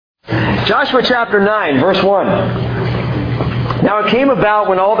Joshua chapter 9, verse 1. Now it came about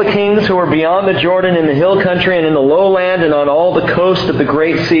when all the kings who were beyond the Jordan in the hill country and in the lowland and on all the coast of the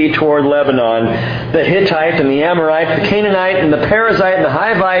great sea toward Lebanon, the Hittite and the Amorite, the Canaanite and the Perizzite and the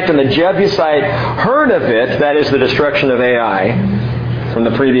Hivite and the Jebusite heard of it, that is the destruction of Ai, from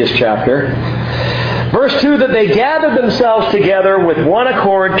the previous chapter. Verse 2, that they gathered themselves together with one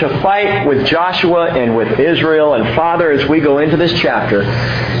accord to fight with Joshua and with Israel. And Father, as we go into this chapter,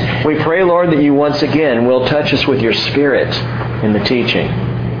 we pray, Lord, that you once again will touch us with your Spirit in the teaching.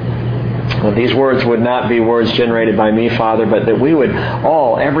 That these words would not be words generated by me, Father, but that we would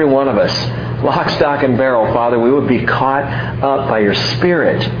all, every one of us, lock, stock, and barrel, Father, we would be caught up by your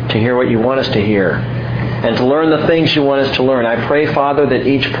Spirit to hear what you want us to hear and to learn the things you want us to learn. I pray, Father, that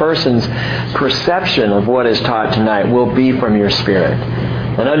each person's perception of what is taught tonight will be from your Spirit.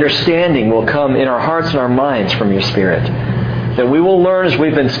 An understanding will come in our hearts and our minds from your Spirit. That we will learn as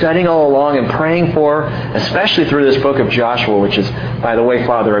we've been studying all along and praying for, especially through this book of Joshua, which is, by the way,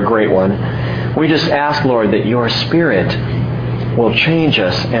 Father, a great one. We just ask, Lord, that your Spirit will change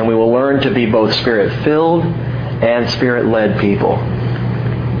us and we will learn to be both Spirit-filled and Spirit-led people.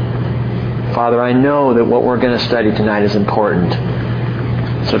 Father, I know that what we're going to study tonight is important.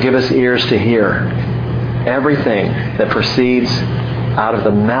 So give us ears to hear everything that proceeds out of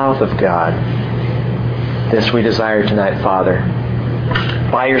the mouth of God. This we desire tonight, Father.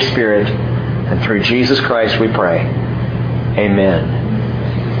 By your Spirit and through Jesus Christ we pray. Amen.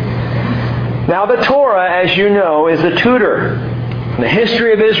 Now the Torah, as you know, is a tutor. The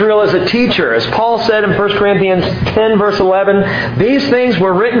history of Israel is a teacher. As Paul said in 1 Corinthians 10, verse 11, these things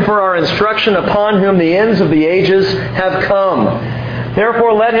were written for our instruction upon whom the ends of the ages have come.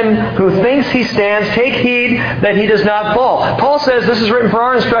 Therefore, let him who thinks he stands take heed that he does not fall. Paul says this is written for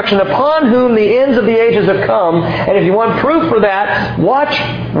our instruction upon whom the ends of the ages have come. And if you want proof for that, watch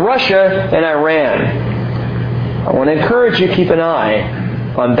Russia and Iran. I want to encourage you to keep an eye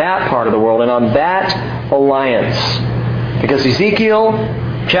on that part of the world and on that alliance. Because Ezekiel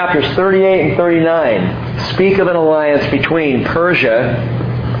chapters 38 and 39 speak of an alliance between Persia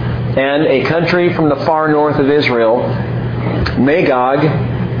and a country from the far north of Israel, Magog,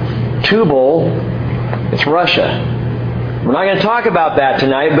 Tubal. It's Russia. We're not going to talk about that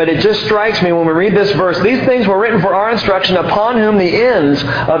tonight, but it just strikes me when we read this verse. These things were written for our instruction upon whom the ends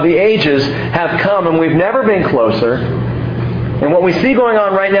of the ages have come, and we've never been closer. And what we see going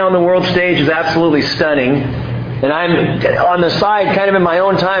on right now on the world stage is absolutely stunning. And I'm on the side, kind of in my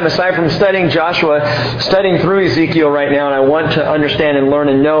own time, aside from studying Joshua, studying through Ezekiel right now, and I want to understand and learn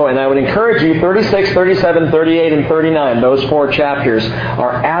and know. And I would encourage you, 36, 37, 38, and 39, those four chapters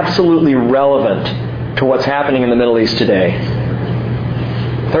are absolutely relevant to what's happening in the Middle East today.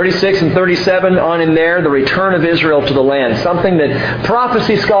 36 and 37 on in there, the return of Israel to the land. Something that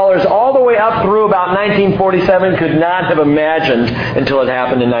prophecy scholars all the way up through about 1947 could not have imagined until it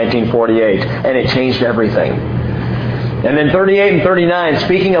happened in 1948. And it changed everything. And then 38 and 39,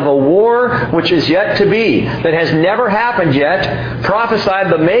 speaking of a war which is yet to be, that has never happened yet,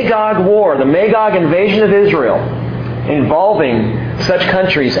 prophesied the Magog War, the Magog invasion of Israel, involving such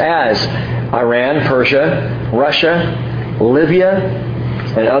countries as Iran, Persia, Russia, Libya,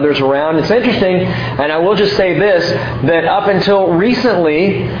 and others around. It's interesting, and I will just say this, that up until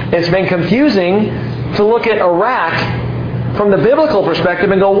recently, it's been confusing to look at Iraq from the biblical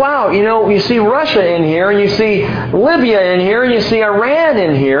perspective and go, wow, you see Russia in here, and you see Libya in here, and you see Iran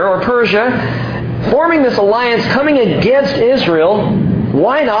in here, or Persia, forming this alliance coming against Israel.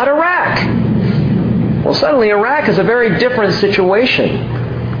 Why not Iraq? Well, suddenly Iraq is a very different situation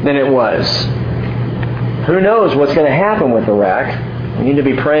than it was. Who knows what's going to happen with Iraq? We need to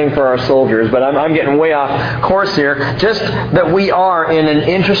be praying for our soldiers, but I'm getting way off course here. Just that we are in an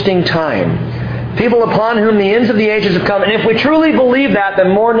interesting time. People upon whom the ends of the ages have come. And if we truly believe that,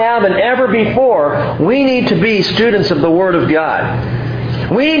 then more now than ever before, we need to be students of the Word of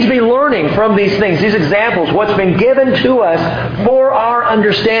God. We need to be learning from these things, these examples, what's been given to us for our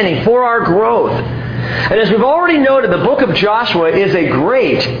understanding, for our growth. And as we've already noted, the book of Joshua is a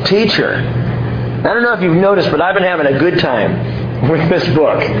great teacher. I don't know if you've noticed, but I've been having a good time with this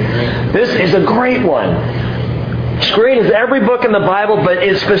book. This is a great one. It's great as every book in the Bible, but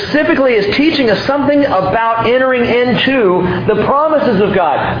it specifically is teaching us something about entering into the promises of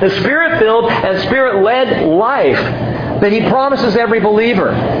God, the Spirit-filled and Spirit-led life that He promises every believer.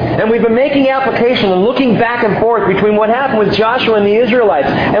 And we've been making application and looking back and forth between what happened with Joshua and the Israelites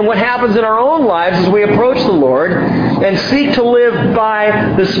and what happens in our own lives as we approach the Lord and seek to live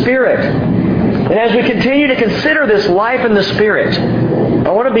by the Spirit. And as we continue to consider this life in the Spirit, I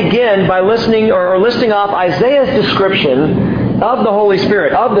want to begin by listing off Isaiah's description of the Holy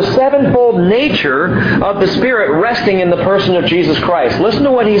Spirit, of the sevenfold nature of the Spirit resting in the person of Jesus Christ. Listen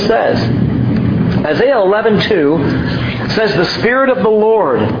to what he says. Isaiah 11:2 says, the Spirit of the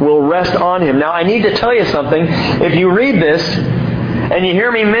Lord will rest on him. Now, I need to tell you something. If you read this, and you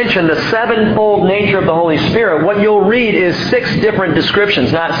hear me mention the sevenfold nature of the Holy Spirit, what you'll read is 6 different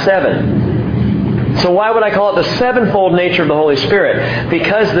descriptions, not 7. So why would I call it the sevenfold nature of the Holy Spirit?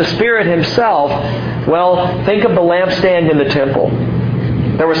 Because the Spirit himself, well, think of the lampstand in the temple.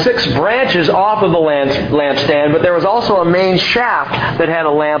 There were 6 branches off of the lampstand, but there was also a main shaft that had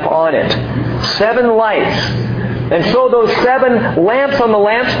a lamp on it. 7 lights. And so those 7 lamps on the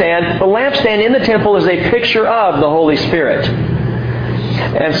lampstand in the temple is a picture of the Holy Spirit.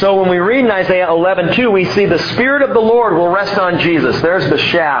 And so when we read in Isaiah 11:2, we see the Spirit of the Lord will rest on Jesus. There's the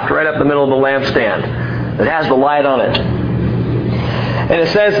shaft right up the middle of the lampstand. It has the light on it. And it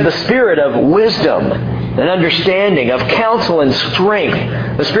says the Spirit of wisdom and understanding, of counsel and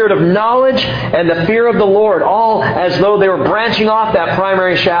strength, the Spirit of knowledge and the fear of the Lord, all as though they were branching off that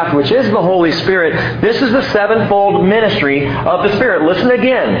primary shaft, which is the Holy Spirit. This is the sevenfold ministry of the Spirit. Listen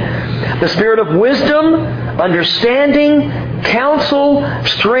again. The Spirit of wisdom, understanding, counsel,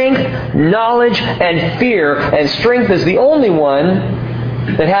 strength, knowledge, and fear. And strength is the only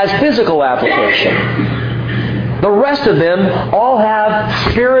one that has physical application. The rest of them all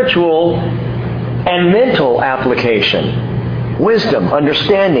have spiritual and mental application. Wisdom,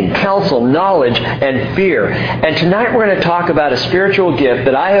 understanding, counsel, knowledge, and fear. And tonight we're going to talk about a spiritual gift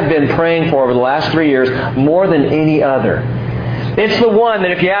that I have been praying for over the last 3 years more than any other. It's the one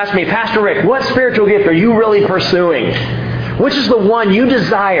that if you ask me, Pastor Rick, what spiritual gift are you really pursuing? Which is the one you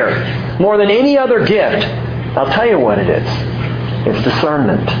desire more than any other gift? I'll tell you what it is. It's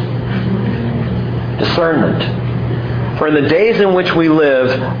discernment. Discernment. For in the days in which we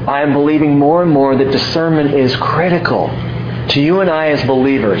live, I am believing more and more that discernment is critical to you and I as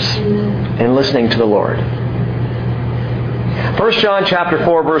believers in listening to the Lord. 1 John chapter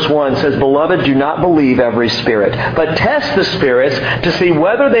 4, verse 1 says, Beloved, do not believe every spirit, but test the spirits to see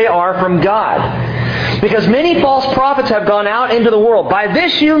whether they are from God. Because many false prophets have gone out into the world. By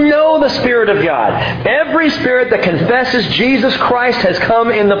this you know the Spirit of God. Every spirit that confesses Jesus Christ has come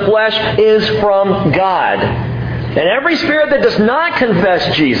in the flesh is from God. And every spirit that does not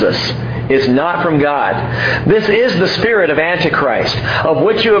confess Jesus is not from God. This is the spirit of Antichrist, of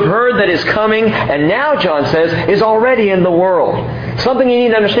which you have heard that is coming, and now, John says, is already in the world. Something you need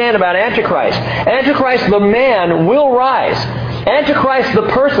to understand about Antichrist. Antichrist, the man, will rise. Antichrist, the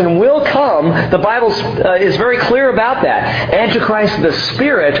person, will come. The Bible is very clear about that. Antichrist, the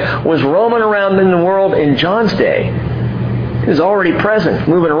spirit, was roaming around in the world in John's day. He was already present,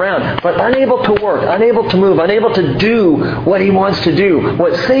 moving around, but unable to work, unable to move, unable to do what he wants to do,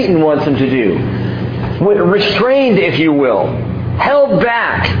 what Satan wants him to do. Restrained, if you will. Held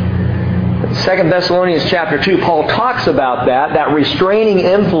back. 2 Thessalonians chapter 2, Paul talks about that restraining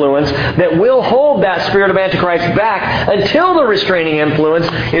influence that will hold that spirit of Antichrist back until the restraining influence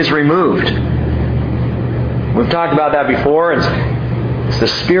is removed. We've talked about that before. It's the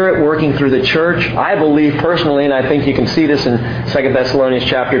Spirit working through the church. I believe personally, and I think you can see this in 2 Thessalonians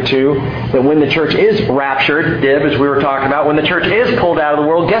chapter 2, that when the church is raptured, as we were talking about, when the church is pulled out of the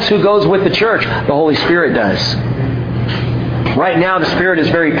world, guess who goes with the church? The Holy Spirit does. Right now, the Spirit is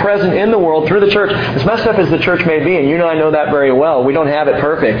very present in the world through the church. As messed up as the church may be, and you and I know that very well, we don't have it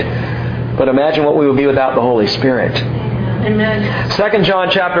perfect. But imagine what we would be without the Holy Spirit. Amen. 2 John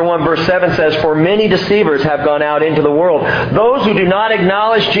chapter 1 verse 7 says, For many deceivers have gone out into the world, those who do not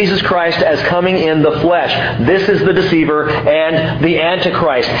acknowledge Jesus Christ as coming in the flesh. This is the deceiver and the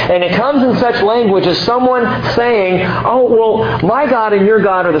Antichrist. And it comes in such language as someone saying, oh, well, my God and your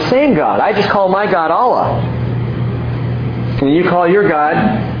God are the same God. I just call my God Allah. And you call your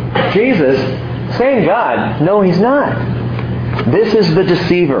God Jesus, same God. No, He's not. This is the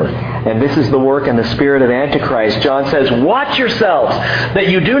deceiver. And this is the work and the spirit of Antichrist. John says, Watch yourselves, that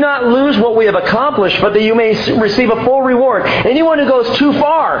you do not lose what we have accomplished, but that you may receive a full reward. Anyone who goes too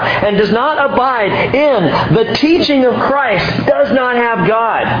far and does not abide in the teaching of Christ does not have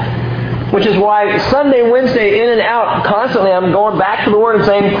God. Which is why Sunday, Wednesday, in and out, constantly I'm going back to the Word and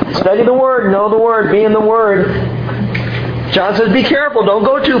saying, study the Word, know the Word, be in the Word. John says, be careful, don't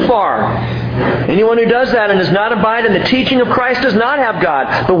go too far. Anyone who does that and does not abide in the teaching of Christ does not have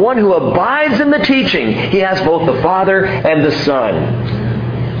God. The one who abides in the teaching, he has both the Father and the Son.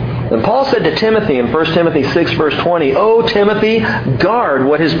 And Paul said to Timothy in 1 Timothy 6 verse 20, O Timothy, guard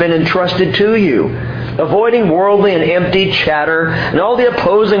what has been entrusted to you, avoiding worldly and empty chatter and all the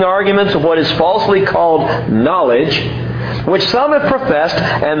opposing arguments of what is falsely called knowledge, which some have professed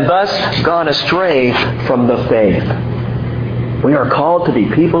and thus gone astray from the faith. We are called to be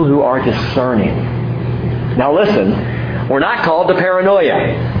people who are discerning. Now listen, we're not called to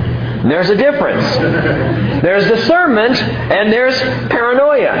paranoia. There's a difference. There's discernment and there's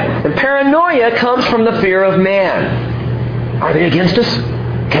paranoia. And paranoia comes from the fear of man. Are they against us?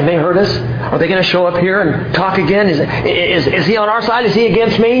 Can they hurt us? Are they going to show up here and talk again? Is he on our side? Is he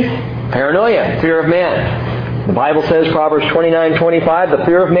against me? Paranoia, fear of man. The Bible says, Proverbs 29:25, the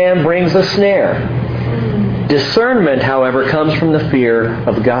fear of man brings a snare. Discernment, however, comes from the fear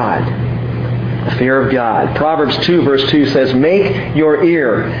of God. The fear of God. Proverbs 2 verse 2 says, make your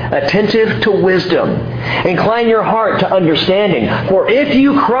ear attentive to wisdom. Incline your heart to understanding. For if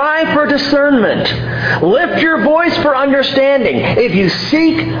you cry for discernment, lift your voice for understanding. If you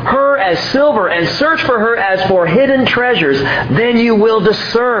seek her as silver and search for her as for hidden treasures, then you will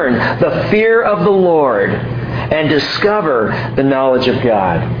discern the fear of the Lord and discover the knowledge of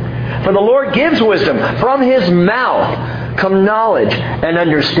God. For the Lord gives wisdom. From His mouth come knowledge and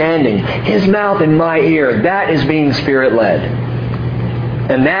understanding. His mouth in my ear. That is being Spirit-led.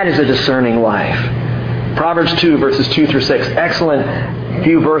 And that is a discerning life. Proverbs 2, verses 2 through 6. Excellent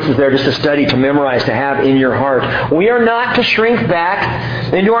few verses there just to study, to memorize, to have in your heart. We are not to shrink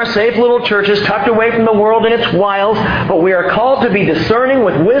back into our safe little churches, tucked away from the world and its wiles, but we are called to be discerning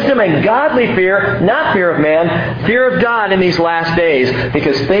with wisdom and godly fear, not fear of man, fear of God in these last days,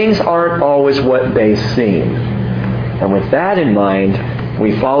 because things aren't always what they seem. And with that in mind,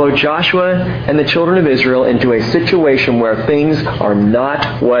 we follow Joshua and the children of Israel into a situation where things are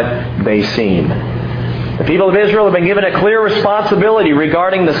not what they seem. The people of Israel have been given a clear responsibility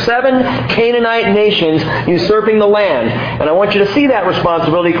regarding the 7 Canaanite nations usurping the land. And I want you to see that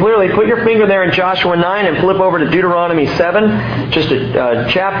responsibility clearly. Put your finger there in Joshua 9 and flip over to Deuteronomy 7, just a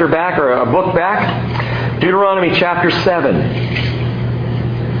chapter back or a book back. Deuteronomy chapter 7.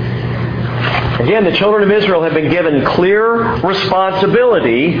 Again, the children of Israel have been given clear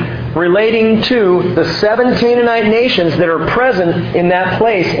responsibility relating to the 7 Canaanite nations that are present in that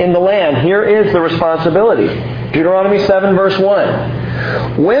place in the land. Here is the responsibility. Deuteronomy 7 verse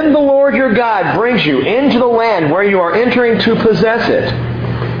 1. When the Lord your God brings you into the land where you are entering to possess it,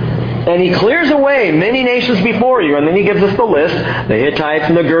 and He clears away many nations before you. And then He gives us the list. The Hittites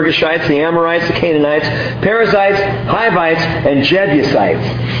and the Girgashites, the Amorites, the Canaanites, Perizzites, Hivites, and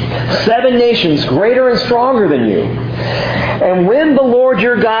Jebusites. 7 nations greater and stronger than you. And when the Lord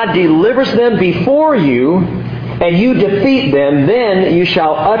your God delivers them before you, and you defeat them, then you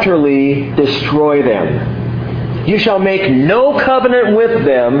shall utterly destroy them. You shall make no covenant with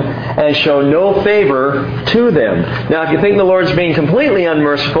them and show no favor to them. Now, if you think the Lord's being completely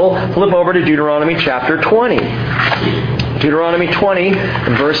unmerciful, flip over to Deuteronomy chapter 20. Deuteronomy 20,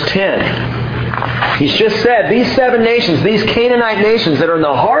 verse 10. He's just said, these 7 nations, these Canaanite nations that are in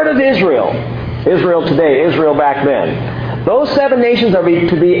the heart of Israel, Israel today, Israel back then, those 7 nations are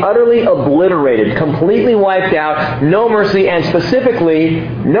to be utterly obliterated, completely wiped out, no mercy, and specifically,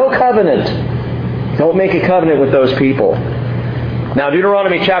 no covenant. Don't make a covenant with those people. Now,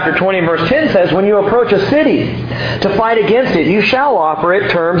 Deuteronomy chapter 20 verse 10 says, when you approach a city to fight against it, you shall offer it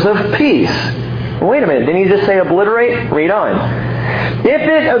terms of peace. Wait a minute, didn't He just say obliterate? Read on. If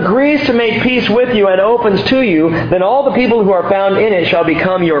it agrees to make peace with you and opens to you, then all the people who are found in it shall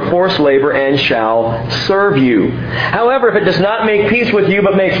become your forced labor and shall serve you. However, if it does not make peace with you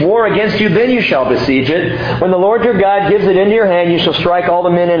but makes war against you, then you shall besiege it. When the Lord your God gives it into your hand, you shall strike all the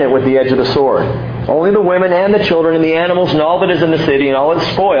men in it with the edge of the sword. Only the women and the children and the animals and all that is in the city and all its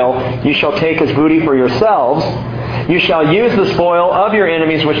spoil you shall take as booty for yourselves. You shall use the spoil of your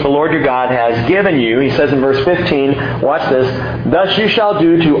enemies which the Lord your God has given you. He says in verse 15, watch this, thus you shall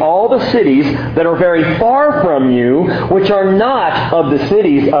do to all the cities that are very far from you, which are not of the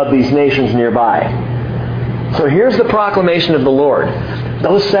cities of these nations nearby. So here's the proclamation of the Lord.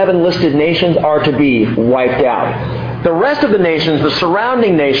 Those 7 listed nations are to be wiped out. The rest of the nations, the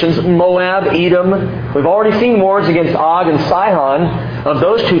surrounding nations, Moab, Edom, we've already seen wars against Og and Sihon of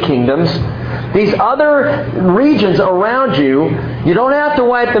those 2 kingdoms. These other regions around you, you don't have to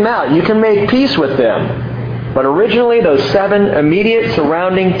wipe them out. You can make peace with them. But originally, those 7 immediate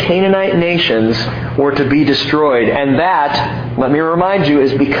surrounding Canaanite nations were to be destroyed. And that, let me remind you,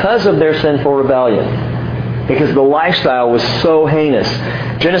 is because of their sinful rebellion. Because the lifestyle was so heinous.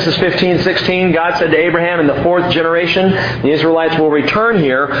 Genesis 15:16, God said to Abraham, in the 4th generation, the Israelites will return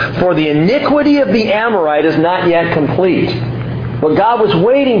here, for the iniquity of the Amorite is not yet complete. What God was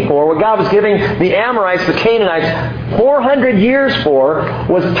waiting for, what God was giving the Amorites, the Canaanites, 400 years for,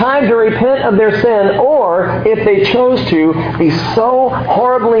 was time to repent of their sin, or, if they chose to, be so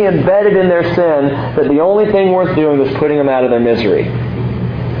horribly embedded in their sin that the only thing worth doing was putting them out of their misery.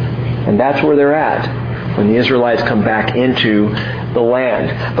 And that's where they're at. when the Israelites come back into the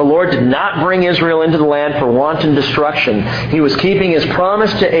land. The Lord did not bring Israel into the land for wanton destruction. He was keeping His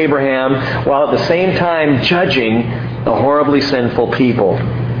promise to Abraham while at the same time judging a horribly sinful people.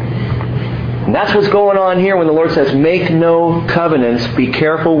 And that's what's going on here when the Lord says, make no covenants, be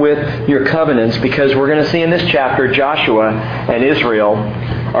careful with your covenants, because we're going to see in this chapter Joshua and Israel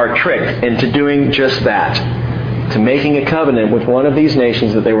are tricked into doing just that, to making a covenant with one of these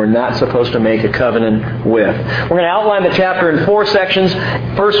nations that they were not supposed to make a covenant with. We're going to outline the chapter in 4 sections.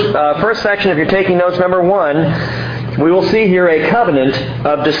 First section, if you're taking notes, number 1, we will see here a covenant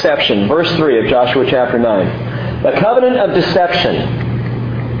of deception. Verse 3 of Joshua chapter 9. A covenant of deception.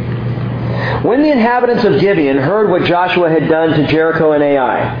 When the inhabitants of Gibeon heard what Joshua had done to Jericho and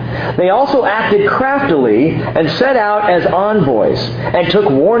Ai, they also acted craftily and set out as envoys, and took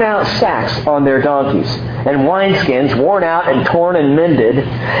worn-out sacks on their donkeys, and wineskins worn out and torn and mended,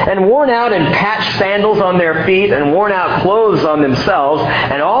 and worn out and patched sandals on their feet, and worn-out clothes on themselves,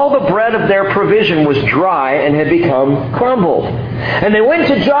 and all the bread of their provision was dry and had become crumbled. And they went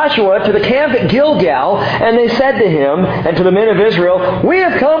to Joshua to the camp at Gilgal, and they said to him and to the men of Israel, we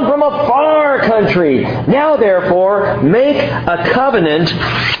have come from a far country. Now therefore, make a covenant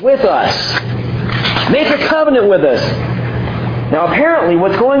with us. Make a covenant with us. Now apparently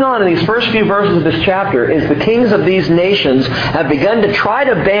what's going on in these first few verses of this chapter is the kings of these nations have begun to try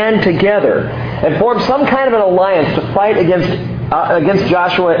to band together and form some kind of an alliance to fight against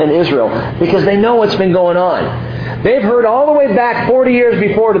Joshua and Israel, because they know what's been going on. They've heard all the way back 40 years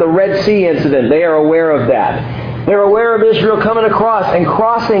before to the Red Sea incident. They are aware of that. They're aware of Israel coming across and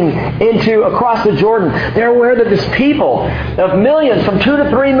crossing across the Jordan. They're aware that this people of millions, from 2 to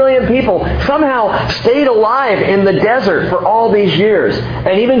 3 million people, somehow stayed alive in the desert for all these years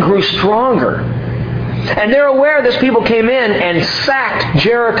and even grew stronger. And they're aware this people came in and sacked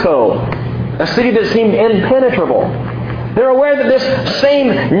Jericho, a city that seemed impenetrable. They're aware that this same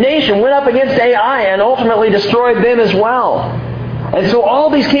nation went up against Ai and ultimately destroyed them as well. And so all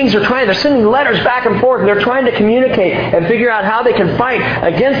these kings are they're sending letters back and forth, and they're trying to communicate and figure out how they can fight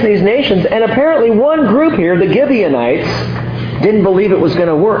against these nations. And apparently one group here, the Gibeonites, didn't believe it was going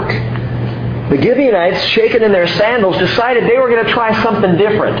to work. The Gibeonites, shaken in their sandals, decided they were going to try something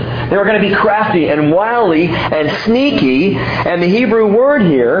different. They were going to be crafty and wily and sneaky. And the Hebrew word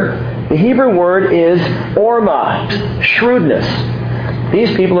is orma, shrewdness.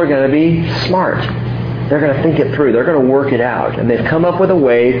 These people are going to be smart. They're going to think it through. They're going to work it out. And they've come up with a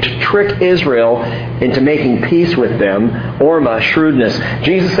way to trick Israel into making peace with them. Orma, shrewdness.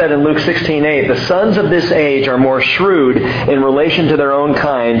 Jesus said in Luke 16:8, the sons of this age are more shrewd in relation to their own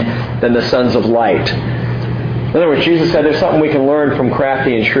kind than the sons of light. In other words, Jesus said there's something we can learn from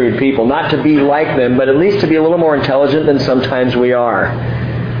crafty and shrewd people. Not to be like them, but at least to be a little more intelligent than sometimes we are.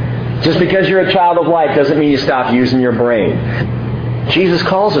 Just because you're a child of light doesn't mean you stop using your brain. Jesus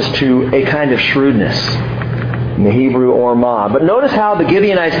calls us to a kind of shrewdness, in the Hebrew orma. But notice how the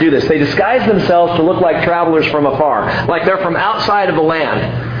Gibeonites do this. They disguise themselves to look like travelers from afar, like they're from outside of the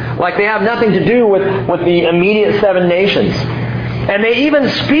land, like they have nothing to do with the immediate 7 nations. And they even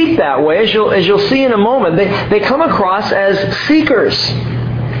speak that way, as you'll see in a moment. They come across as seekers.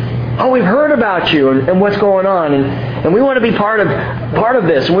 Oh, we've heard about you and what's going on, and we want to be part of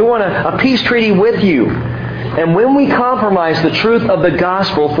this, and we want a peace treaty with you. And when we compromise the truth of the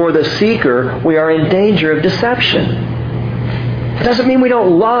gospel for the seeker, we are in danger of deception. It doesn't mean we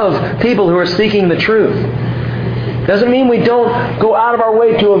don't love people who are seeking the truth. It doesn't mean we don't go out of our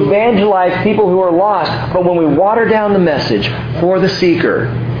way to evangelize people who are lost. But when we water down the message for the seeker,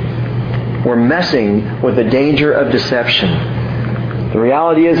 we're messing with the danger of deception. The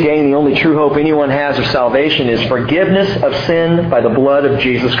reality is, gang, the only true hope anyone has of salvation is forgiveness of sin by the blood of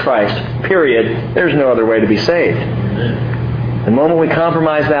Jesus Christ. Period. There's no other way to be saved. The moment we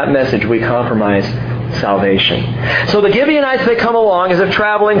compromise that message, we compromise salvation. So the Gibeonites, they come along as if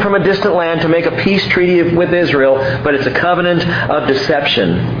traveling from a distant land to make a peace treaty with Israel, but it's a covenant of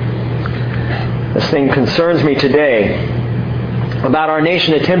deception. This thing concerns me today about our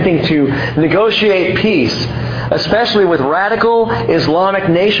nation attempting to negotiate peace, especially with radical Islamic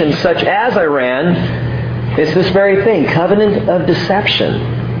nations such as Iran. It's this very thing, covenant of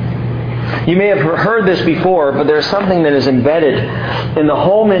deception. You may have heard this before, but there's something that is embedded in the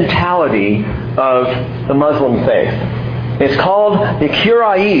whole mentality of the Muslim faith. It's called the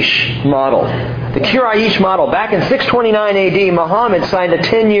Quraysh model. The Quraysh model. Back in 629 AD, Muhammad signed a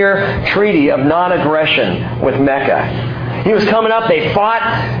 10-year treaty of non-aggression with Mecca. He was coming up, they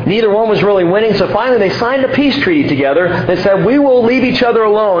fought, neither one was really winning, so finally they signed a peace treaty together that said, we will leave each other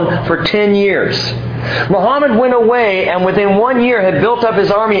alone for 10 years. Muhammad went away and within 1 year had built up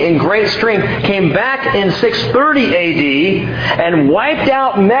his army in great strength, came back in 630 A.D. and wiped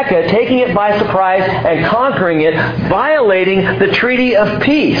out Mecca, taking it by surprise and conquering it, violating the treaty of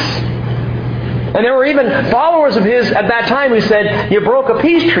peace. And there were even followers of his at that time who said, you broke a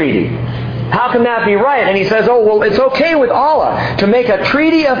peace treaty. How can that be right? And he says, oh, well, it's okay with Allah to make a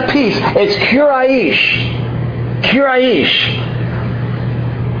treaty of peace. It's Quraysh. Quraysh.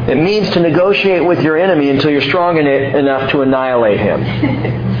 It means to negotiate with your enemy until you're strong enough to annihilate him.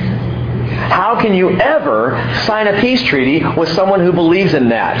 How can you ever sign a peace treaty with someone who believes in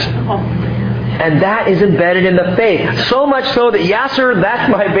that? And that is embedded in the faith. So much so that Yasser,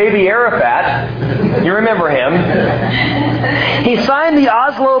 that's my baby Arafat, you remember him, he signed the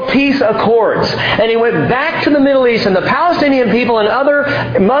Oslo Peace Accords. And he went back to the Middle East, and the Palestinian people and other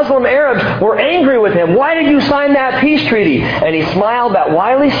Muslim Arabs were angry with him. Why did you sign that peace treaty? And he smiled, that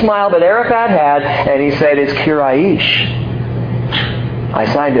wily smile that Arafat had, and he said, it's Quraysh. I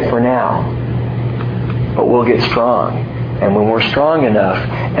signed it for now. But we'll get strong. And when we're strong enough,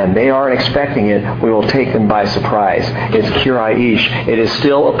 and they aren't expecting it, we will take them by surprise. It's Quraysh. It is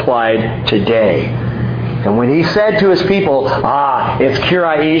still applied today. And when he said to his people, it's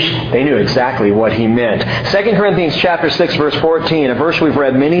Quraysh, they knew exactly what he meant. 2 Corinthians chapter 6, verse 14, a verse we've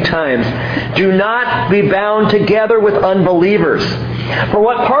read many times. Do not be bound together with unbelievers. For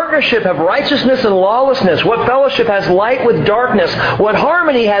what partnership have righteousness and lawlessness? What fellowship has light with darkness? What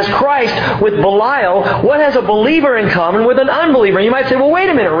harmony has Christ with Belial? What has a believer in common with an unbeliever? And you might say, well, wait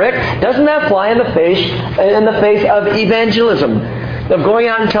a minute, Rick. Doesn't that fly in the face of evangelism? Of going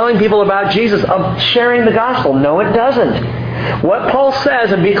out and telling people about Jesus, of sharing the gospel? No, it doesn't. What Paul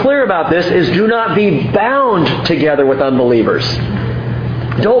says, and be clear about this, is do not be bound together with unbelievers.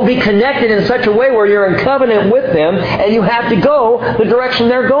 Don't be connected in such a way where you're in covenant with them and you have to go the direction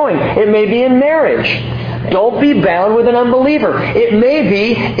they're going. It may be in marriage. Don't be bound with an unbeliever. It may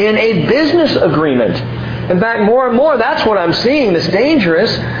be in a business agreement. In fact, more and more, that's what I'm seeing that's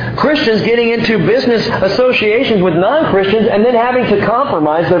dangerous. Christians getting into business associations with non-Christians and then having to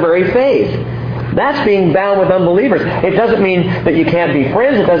compromise their very faith. That's being bound with unbelievers. It doesn't mean that you can't be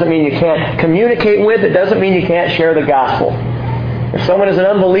friends. It doesn't mean you can't communicate with. It doesn't mean you can't share the gospel. If someone is an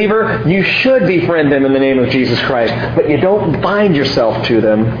unbeliever, you should befriend them in the name of Jesus Christ. But you don't bind yourself to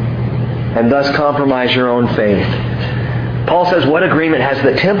them and thus compromise your own faith. Paul says, what agreement has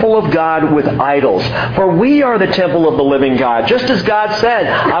the temple of God with idols? For we are the temple of the living God. Just as God said,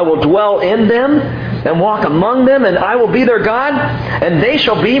 I will dwell in them and walk among them, and I will be their God, and they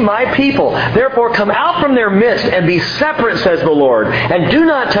shall be my people. Therefore come out from their midst and be separate, says the Lord, and do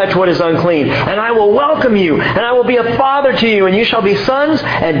not touch what is unclean. And I will welcome you, and I will be a father to you, and you shall be sons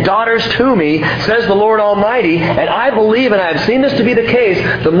and daughters to me, says the Lord Almighty. And I believe, and I have seen this to be the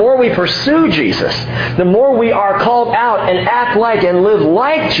case, the more we pursue Jesus, the more we are called out and act like and live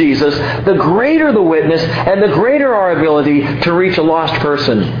like Jesus, the greater the witness and the greater our ability to reach a lost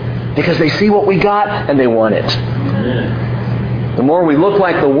person. Because they see what we got and they want it. The more we look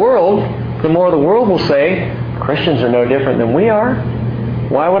like the world, the more the world will say, Christians are no different than we are.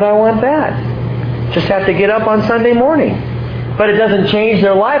 Why would I want that? Just have to get up on Sunday morning. But it doesn't change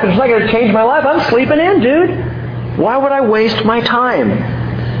their life. It's not going to change my life. I'm sleeping in, dude. Why would I waste my time?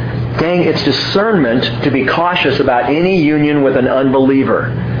 Dang, it's discernment to be cautious about any union with an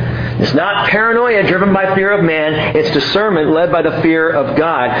unbeliever. It's not paranoia driven by fear of man. It's discernment led by the fear of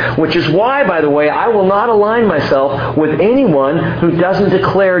God. Which is why, by the way, I will not align myself with anyone who doesn't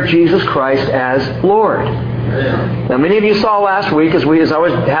declare Jesus Christ as Lord. Now, many of you saw last week as I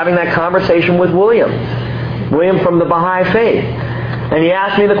was having that conversation with William from the Baha'i faith. And he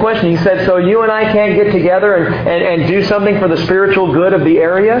asked me the question. He said, so you and I can't get together and do something for the spiritual good of the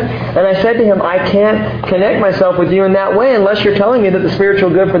area? And I said to him, I can't connect myself with you in that way unless you're telling me that the spiritual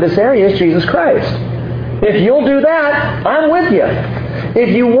good for this area is Jesus Christ. If you'll do that, I'm with you.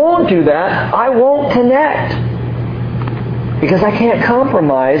 If you won't do that, I won't connect. Because I can't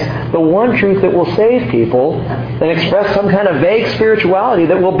compromise the one truth that will save people and express some kind of vague spirituality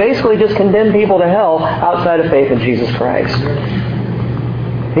that will basically just condemn people to hell outside of faith in Jesus Christ.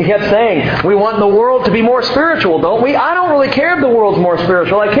 He kept saying, we want the world to be more spiritual, don't we? I don't really care if the world's more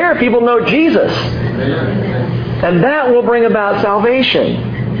spiritual. I care if people know Jesus. And that will bring about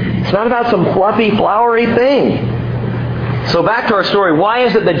salvation. It's not about some fluffy, flowery thing. So back to our story. Why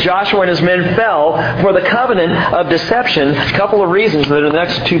is it that Joshua and his men fell for the covenant of deception? A couple of reasons that are the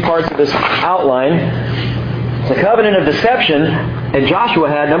next two parts of this outline. The covenant of deception, and Joshua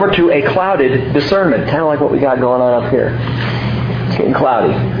had, number two, a clouded discernment. Kind of like what we got going on up here. It's getting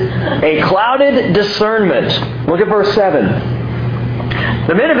cloudy. A clouded discernment. Look at verse 7.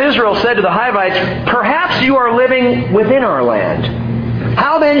 The men of Israel said to the Hivites, "Perhaps you are living within our land.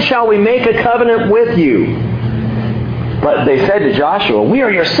 How then shall we make a covenant with you?" But they said to Joshua, "We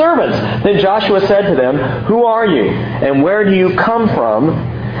are your servants." Then Joshua said to them, "Who are you, and where do you come from?"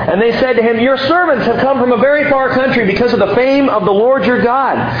 And they said to him, "Your servants have come from a very far country because of the fame of the Lord your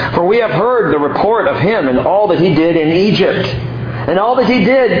God. For we have heard the report of him and all that he did in Egypt, and all that he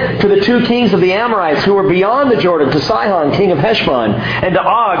did to the 2 kings of the Amorites who were beyond the Jordan, to Sihon, king of Heshbon, and to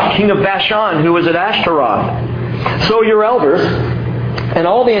Og, king of Bashan, who was at Ashtaroth. So your elders and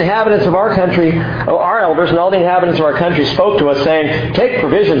all the inhabitants of our country, our elders and all the inhabitants of our country spoke to us, saying, 'Take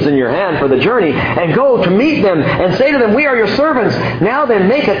provisions in your hand for the journey, and go to meet them, and say to them, we are your servants. Now then,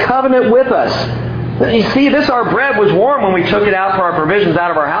 make a covenant with us.' You see, our bread was warm when we took it out for our provisions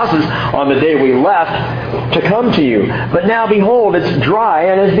out of our houses on the day we left to come to you. But now, behold, it's dry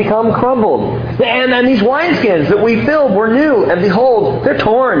and has become crumbled. And these wineskins that we filled were new, and behold, they're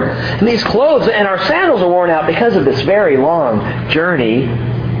torn. And these clothes and our sandals are worn out because of this very long journey."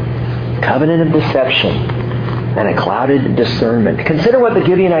 Covenant of deception and a clouded discernment. Consider what the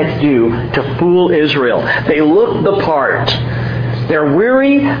Gibeonites do to fool Israel. They look the part. They're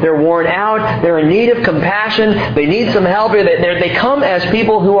weary, they're worn out, they're in need of compassion, they need some help. They come as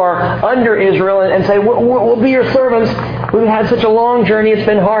people who are under Israel and say, we'll be your servants. We've had such a long journey, it's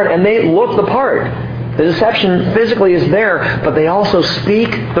been hard. And they look the part. The deception physically is there, but they also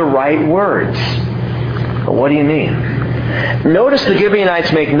speak the right words. But what do you mean? Notice the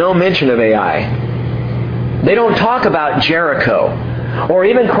Gibeonites make no mention of Ai. They don't talk about Jericho or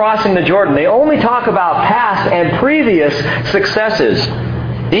even crossing the Jordan. They only talk about past and previous successes.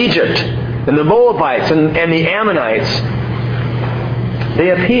 Egypt and the Moabites and the Ammonites. They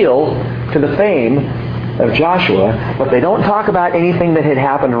appeal to the fame of Joshua, but they don't talk about anything that had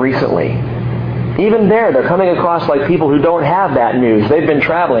happened recently. Even there, they're coming across like people who don't have that news. They've been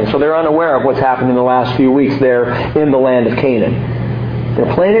traveling, so they're unaware of what's happened in the last few weeks there in the land of Canaan.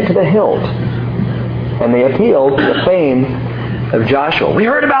 They're playing it to the hilt. And they appeal to the fame of Joshua. We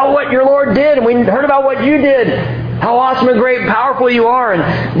heard about what your Lord did, and we heard about what you did. How awesome and great and powerful you are. And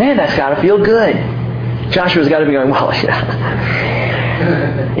man, that's got to feel good. Joshua's got to be going, well,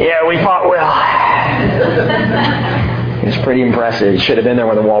 yeah, we fought well. It was pretty impressive. Should have been there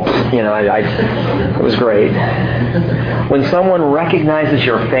when the wall, it was great. When someone recognizes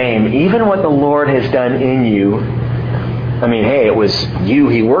your fame, even what the Lord has done in you, hey, it was you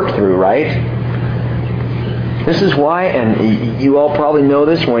he worked through, right? This is why, and you all probably know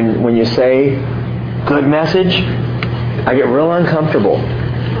this, when you say, good message, I get real uncomfortable.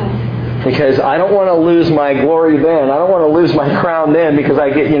 Because I don't want to lose my glory then. I don't want to lose my crown then because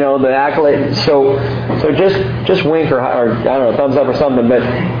I get, the accolade. So just wink or I don't know, thumbs up or something. But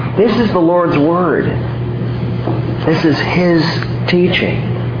this is the Lord's Word. This is His teaching.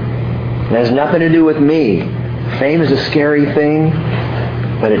 It has nothing to do with me. Fame is a scary thing,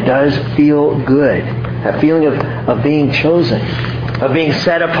 but it does feel good. That feeling of being chosen, of being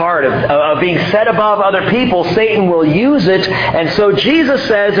set apart, of being set above other people. Satan will use it. And so Jesus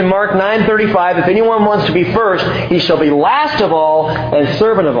says in Mark 9:35, if anyone wants to be first, he shall be last of all and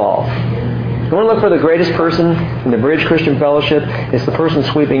servant of all. You want to look for the greatest person in the Bridge Christian Fellowship? It's the person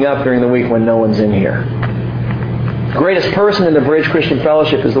sweeping up during the week when no one's in here. The greatest person in the Bridge Christian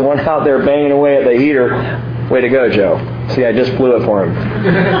Fellowship is the one out there banging away at the heater. Way to go, Joe. See, I just blew it for him.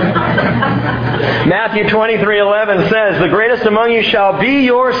 Matthew 23:11 says, the greatest among you shall be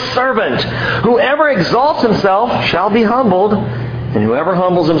your servant. Whoever exalts himself shall be humbled, and whoever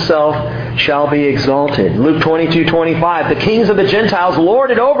humbles himself shall be exalted. Luke 22:25, the kings of the Gentiles lord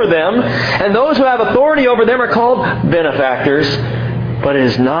it over them, and those who have authority over them are called benefactors. But it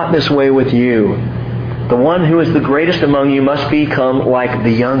is not this way with you. The one who is the greatest among you must become like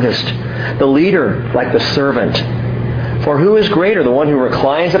the youngest, the leader like the servant. For who is greater, the one who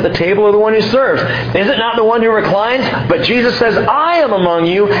reclines at the table or the one who serves? Is it not the one who reclines? But Jesus says, I am among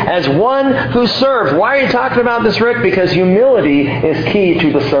you as one who serves. Why are you talking about this, Rick? Because humility is key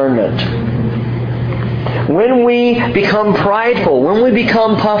to discernment. When we become prideful, when we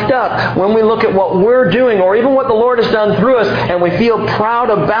become puffed up, when we look at what we're doing or even what the Lord has done through us and we feel proud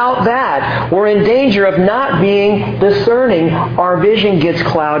about that, we're in danger of not being discerning. Our vision gets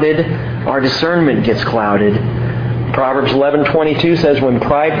clouded. Our discernment gets clouded. Proverbs 11:22 says, when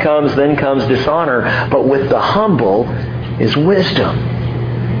pride comes, then comes dishonor, but with the humble is wisdom.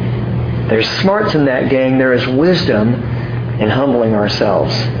 There's smarts in that, gang. There is wisdom in humbling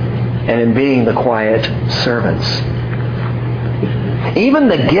ourselves and in being the quiet servants. Even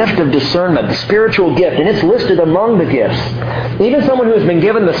the gift of discernment, the spiritual gift, and it's listed among the gifts. Even someone who has been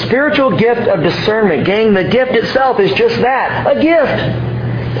given the spiritual gift of discernment, gang, the gift itself is just that, a gift.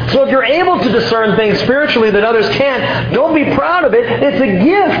 So if you're able to discern things spiritually that others can't, don't be proud of it. It's a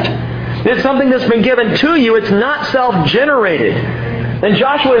gift. It's something that's been given to you. It's not self-generated. And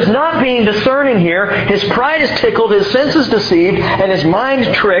Joshua is not being discerning here. His pride is tickled, his senses deceived, and his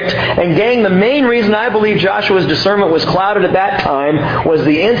mind tricked. And gang, the main reason I believe Joshua's discernment was clouded at that time was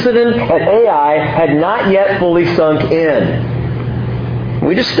the incident at Ai had not yet fully sunk in.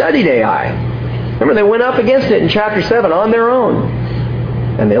 We just studied Ai. Remember, they went up against it in chapter 7 on their own.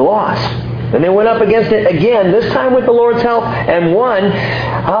 And they lost. And they went up against it again, this time with the Lord's help, and won.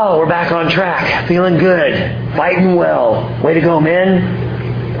 Oh, we're back on track. Feeling good. Fighting well. Way to go,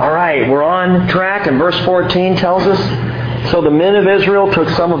 men. All right, we're on track. And verse 14 tells us, so the men of Israel took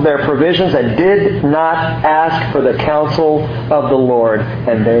some of their provisions and did not ask for the counsel of the Lord.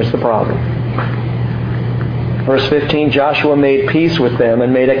 And there's the problem. Verse 15, Joshua made peace with them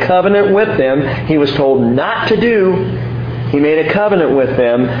and made a covenant with them. He was told not to do. He made a covenant with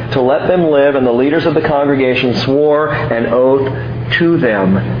them to let them live, and the leaders of the congregation swore an oath to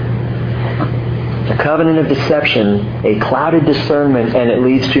them. A covenant of deception, a clouded discernment, and it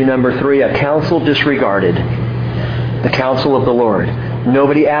leads to number 3, a counsel disregarded. The counsel of the Lord.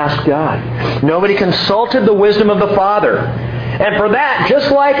 Nobody asked God. Nobody consulted the wisdom of the Father. And for that,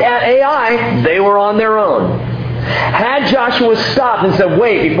 just like at Ai, they were on their own. Had Joshua stopped and said,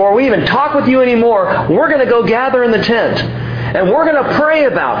 wait, before we even talk with you anymore, we're going to go gather in the tent. And we're going to pray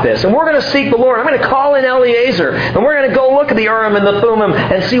about this. And we're going to seek the Lord. I'm going to call in Eliezer. And we're going to go look at the Urim and the Thummim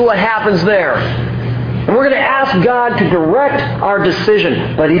and see what happens there. And we're going to ask God to direct our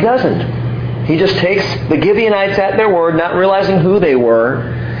decision. But He doesn't. He just takes the Gibeonites at their word, not realizing who they were.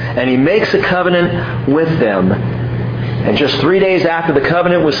 And He makes a covenant with them. And just 3 days after the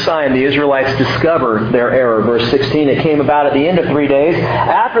covenant was signed, the Israelites discovered their error. Verse 16, it came about at the end of 3 days,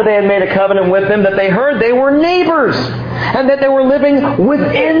 after they had made a covenant with them, that they heard they were neighbors, and that they were living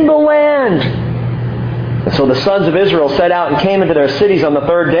within the land. And so the sons of Israel set out and came into their cities on the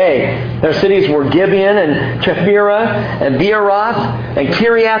 3rd day. Their cities were Gibeon and Chephirah and Beeroth and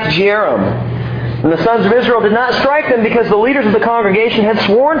Kiriath-Jearim. And the sons of Israel did not strike them because the leaders of the congregation had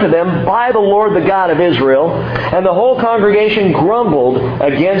sworn to them by the Lord, the God of Israel. And the whole congregation grumbled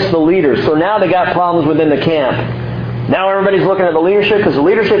against the leaders. So now they got problems within the camp. Now everybody's looking at the leadership because the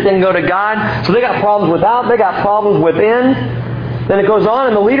leadership didn't go to God. So they got problems without, they got problems within. Then it goes on,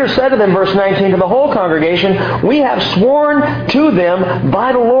 and the leader said to them, verse 19, to the whole congregation, we have sworn to them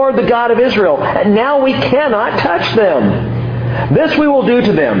by the Lord, the God of Israel. And now we cannot touch them. This we will do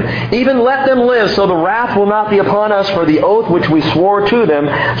to them, even let them live, so the wrath will not be upon us for the oath which we swore to them.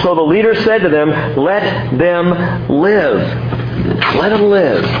 So the leader said to them, let them live. Let them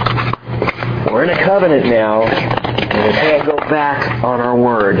live. We're in a covenant now, and we can't go back on our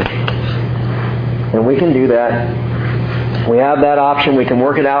word. And we can do that. We have that option. We can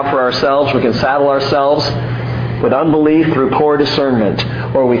work it out for ourselves. We can saddle ourselves with unbelief through poor discernment,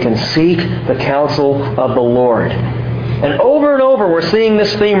 or we can seek the counsel of the Lord. And over, we're seeing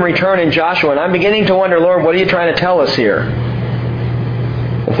this theme return in Joshua. And I'm beginning to wonder, Lord, what are you trying to tell us here?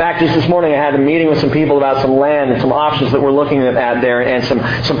 In fact, just this morning I had a meeting with some people about some land and some options that we're looking at there, and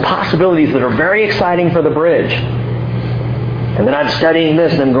some possibilities that are very exciting for the bridge. And then I'm studying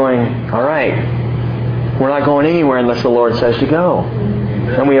this and I'm going, all right, we're not going anywhere unless the Lord says to go.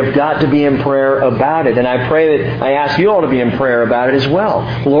 And we have got to be in prayer about it. And I pray that I ask you all to be in prayer about it as well.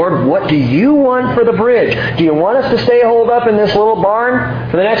 Lord, what do you want for the bridge? Do you want us to stay holed up in this little barn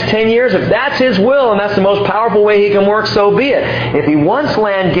for the next 10 years? If that's His will and that's the most powerful way He can work, so be it. If He wants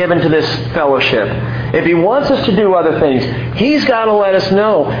land given to this fellowship, if He wants us to do other things, He's got to let us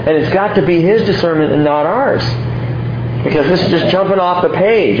know. And it's got to be His discernment and not ours. Because this is just jumping off the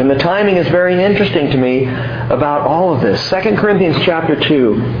page. And the timing is very interesting to me about all of this. 2 Corinthians chapter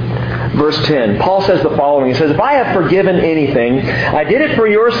 2, verse 10. Paul says the following. He says, if I have forgiven anything, I did it for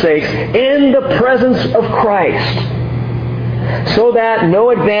your sakes in the presence of Christ, so that no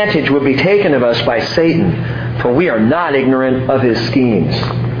advantage would be taken of us by Satan, for we are not ignorant of his schemes.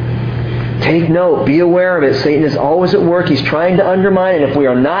 Take note, be aware of it. Satan is always at work. He's trying to undermine, and if we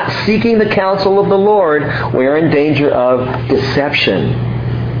are not seeking the counsel of the Lord, we are in danger of deception.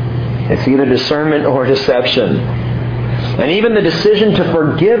 It's either discernment or deception. And even the decision to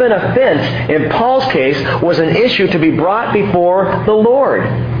forgive an offense, in Paul's case, was an issue to be brought before the Lord.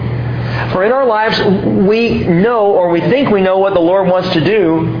 For in our lives, we know, or we think we know what the Lord wants to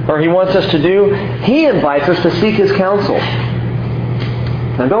do, or He wants us to do. He invites us to seek His counsel.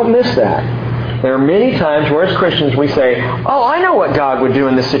 Now don't miss that. There are many times where as Christians we say, oh, I know what God would do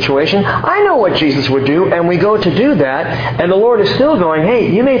in this situation. I know what Jesus would do. And we go to do that. And the Lord is still going,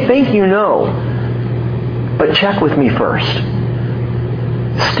 hey, you may think you know, but check with me first.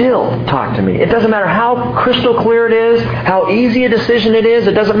 still talk to me. It doesn't matter how crystal clear it is, how easy a decision it is.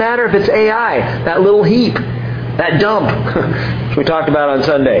 It doesn't matter if it's AI, that little heap, that dump, which we talked about on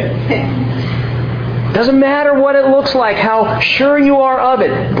Sunday. Doesn't matter what it looks like, how sure you are of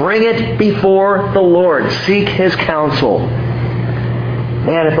it. Bring it before the Lord. Seek His counsel.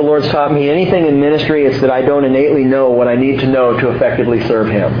 Man, if the Lord's taught me anything in ministry, it's that I don't innately know what I need to know to effectively serve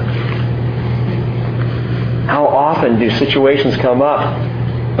Him. How often do situations come up?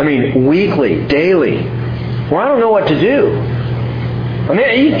 I mean, weekly, daily, where I don't know what to do. I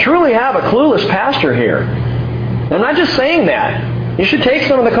mean, you truly have a clueless pastor here. I'm not just saying that. You should take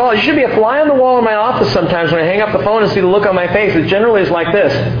some of the calls. You should be a fly on the wall in my office sometimes when I hang up the phone and see the look on my face. It generally is like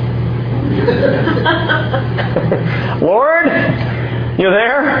this. Lord, you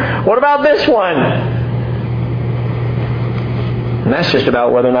there? What about this one? And that's just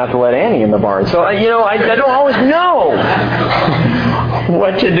about whether or not to let Annie in the barn. So, I don't always know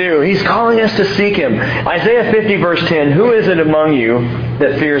what to do. He's calling us to seek Him. Isaiah 50 verse 10, who is it among you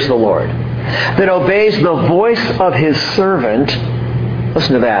that fears the Lord, that obeys the voice of His servant?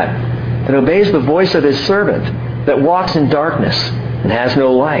 Listen to that obeys the voice of His servant, that walks in darkness and has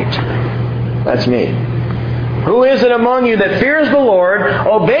no light. That's me. Who is it among you that fears the Lord,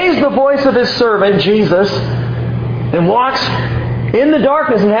 obeys the voice of His servant, Jesus, and walks in the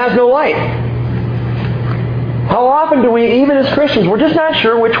darkness and has no light? How often do we, even as Christians, we're just not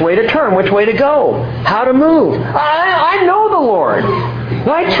sure which way to turn, which way to go, how to move. I know the Lord.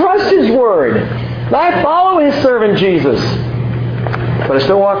 I trust His Word. I follow His servant Jesus. But I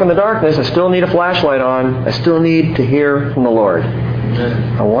still walk in the darkness. I still need a flashlight on. I still need to hear from the Lord.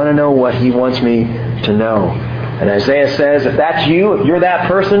 I want to know what He wants me to know. And Isaiah says, if that's you, if you're that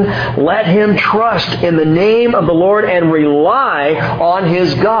person, let him trust in the name of the Lord and rely on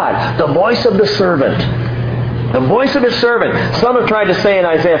his God. The voice of the servant. The voice of his servant. Some have tried to say in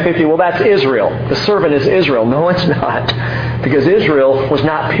Isaiah 50, well, that's Israel. The servant is Israel. No, it's not. Because Israel was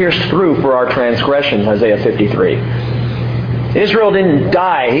not pierced through for our transgressions, Isaiah 53. Israel didn't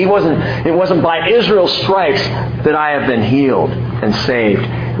die. It wasn't by Israel's stripes that I have been healed and saved.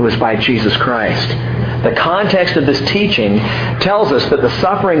 It was by Jesus Christ. The context of this teaching tells us that the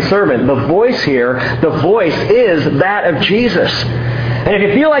suffering servant, the voice here, the voice is that of Jesus. And if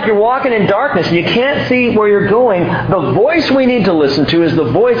you feel like you're walking in darkness and you can't see where you're going, the voice we need to listen to is the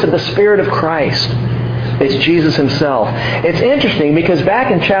voice of the Spirit of Christ. It's Jesus Himself. It's interesting because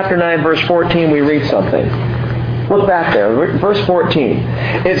back in chapter 9, verse 14, we read something. Look back there, verse 14.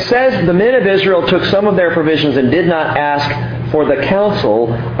 It says, the men of Israel took some of their provisions and did not ask for the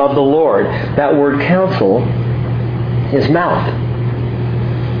counsel of the Lord. That word counsel is mouth.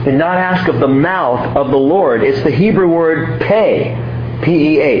 Did not ask of the mouth of the Lord. It's the Hebrew word peh,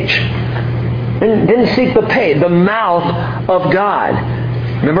 P-E-H. Didn't seek the peh, the mouth of God.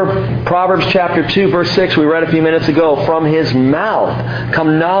 Remember Proverbs chapter 2, verse 6 we read a few minutes ago. From His mouth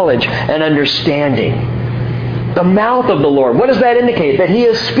come knowledge and understanding. The mouth of the Lord. What does that indicate? That He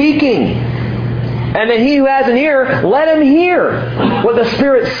is speaking. And that he who has an ear, let him hear what the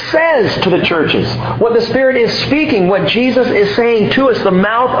Spirit says to the churches. What the Spirit is speaking, what Jesus is saying to us, the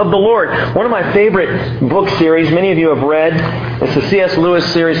mouth of the Lord. One of my favorite book series, many of you have read, it's the C.S. Lewis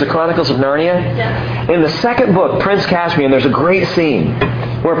series, The Chronicles of Narnia. Yeah. In the second book, Prince Caspian, there's a great scene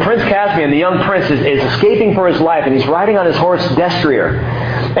where Prince Caspian, the young prince, is escaping for his life, and he's riding on his horse Destrier.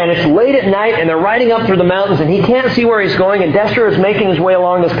 And it's late at night, and they're riding up through the mountains, and he can't see where he's going, and Destrier is making his way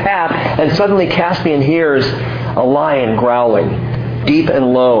along this path, and suddenly Caspian hears a lion growling, deep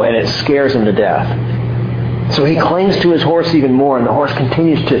and low, and it scares him to death. So he clings to his horse even more, and the horse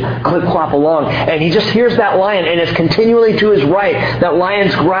continues to clip-clop along, and he just hears that lion, and it's continually to his right. That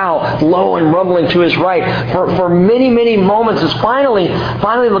lion's growl, low and rumbling to his right. For many, many moments, as finally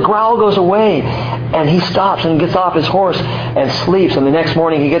the growl goes away, and he stops and gets off his horse and sleeps. And the next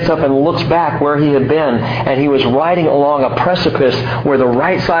morning he gets up and looks back where he had been, and he was riding along a precipice where the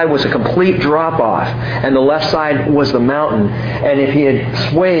right side was a complete drop-off, and the left side was the mountain. And if he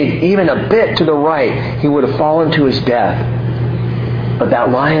had swayed even a bit to the right, he would have fallen to his death. But that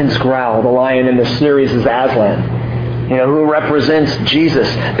lion's growl, the lion in the series is Aslan, who represents Jesus.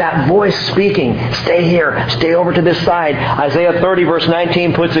 That voice speaking, stay here, stay over to this side. Isaiah 30 verse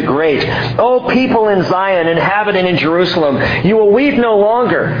 19 puts it great. O people in Zion, inhabitant in Jerusalem, you will weep no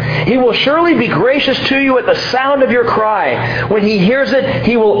longer. He will surely be gracious to you at the sound of your cry. When He hears it,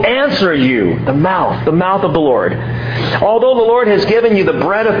 He will answer you. The mouth of the Lord. Although the Lord has given you the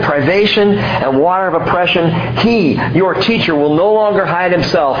bread of privation and water of oppression, He, your teacher, will no longer hide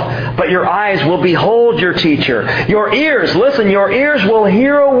Himself, but your eyes will behold your teacher. Your ears will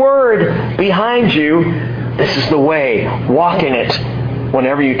hear a word behind you. This is the way. Walk in it.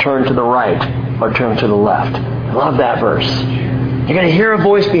 whenever you turn to the right or turn to the left. I love that verse. You're going to hear a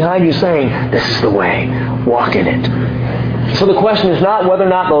voice behind you saying, this is the way. Walk in it. So the question is not whether or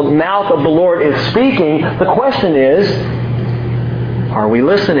not the mouth of the Lord is speaking. The question is, are we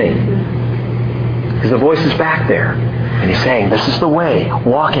listening? Because the voice is back there. And He's saying, this is the way.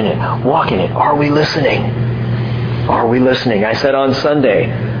 Walk in it. Walk in it. Are we listening? Are we listening? I said on Sunday,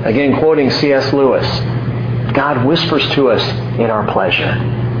 again quoting C.S. Lewis, God whispers to us in our pleasure.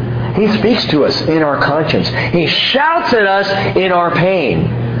 He speaks to us in our conscience. He shouts at us in our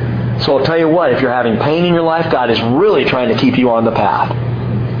pain. So I'll tell you what, if you're having pain in your life, God is really trying to keep you on the path.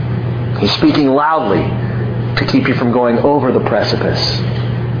 He's speaking loudly to keep you from going over the precipice.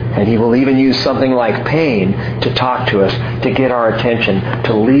 And He will even use something like pain to talk to us, to get our attention,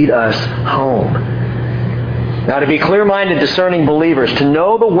 to lead us home. Now, to be clear-minded, discerning believers, to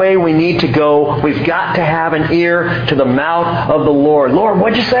know the way we need to go, we've got to have an ear to the mouth of the Lord. Lord,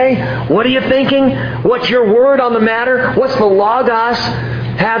 what'd you say? What are you thinking? What's your word on the matter? What's the Logos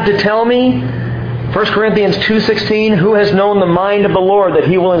have to tell me? 1 Corinthians 2:16, who has known the mind of the Lord that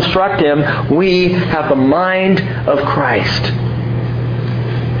He will instruct him? We have the mind of Christ.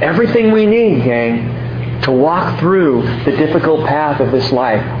 Everything we need, gang, to walk through the difficult path of this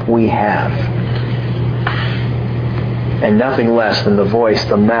life, we have. And nothing less than the voice,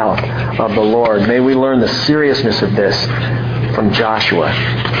 the mouth of the Lord. May we learn the seriousness of this from Joshua.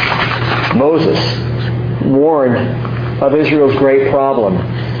 Moses warned of Israel's great problem.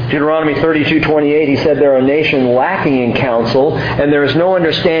 Deuteronomy 32:28, he said, they're a nation lacking in counsel, and there is no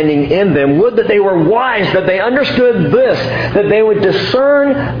understanding in them. Would that they were wise, that they understood this, that they would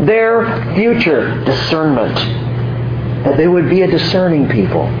discern their future. Discernment. That they would be a discerning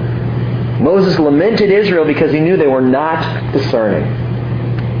people. Moses lamented Israel because he knew they were not discerning.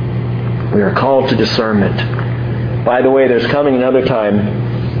 We are called to discernment. By the way, there's coming another time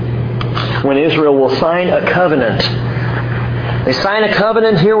when Israel will sign a covenant. They sign a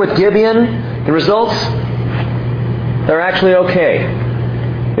covenant here with Gibeon. The results, they're actually okay.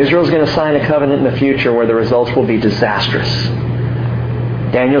 Israel's going to sign a covenant in the future where the results will be disastrous.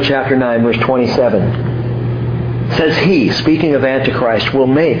 Daniel chapter 9, verse 27. Says He, speaking of Antichrist, will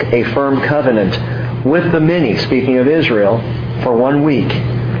make a firm covenant with the many, speaking of Israel, for 1 week.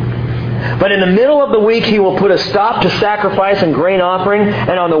 But in the middle of the week He will put a stop to sacrifice and grain offering,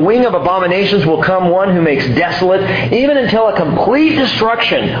 and on the wing of abominations will come one who makes desolate, even until a complete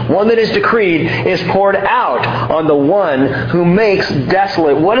destruction, one that is decreed, is poured out on the one who makes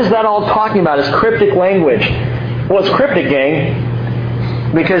desolate. What is that all talking about? It's cryptic language. Well, it's cryptic,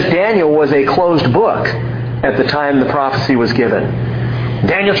 gang, because Daniel was a closed book at the time the prophecy was given.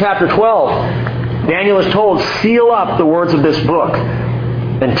 Daniel chapter 12, Daniel is told, seal up the words of this book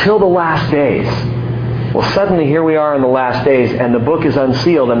until the last days. Well, suddenly here we are in the last days, and the book is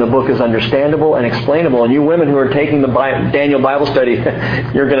unsealed, and the book is understandable and explainable. And you women who are taking the Daniel Bible study,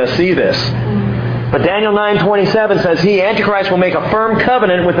 you're going to see this. But Daniel 9:27 says, He, Antichrist, will make a firm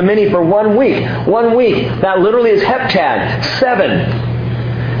covenant with the many for 1 week. 1 week. That literally is heptad.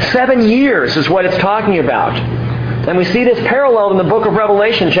 7 years is what it's talking about. And we see this paralleled in the book of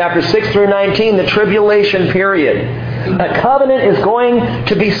Revelation, chapters 6 through 19, the tribulation period. A covenant is going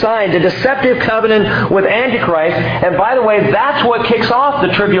to be signed, a deceptive covenant with Antichrist. And by the way, that's what kicks off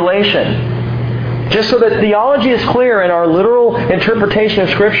the tribulation. Just so that theology is clear and our literal interpretation of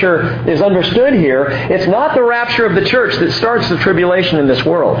Scripture is understood here, it's not the rapture of the church that starts the tribulation in this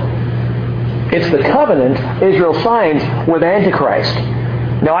world. It's the covenant Israel signs with Antichrist.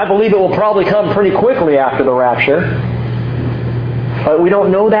 Now, I believe it will probably come pretty quickly after the rapture, but we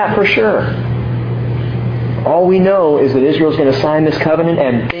don't know that for sure. All we know is that Israel's going to sign this covenant,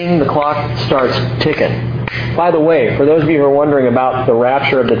 and bing, the clock starts ticking. By the way, for those of you who are wondering about the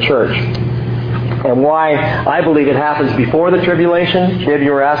rapture of the church and why I believe it happens before the tribulation, if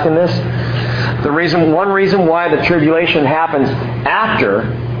you were asking this, one reason why the tribulation happens after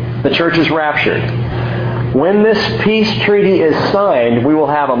the church is raptured. When this peace treaty is signed, we will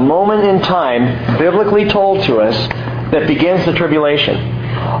have a moment in time, biblically told to us, that begins the tribulation.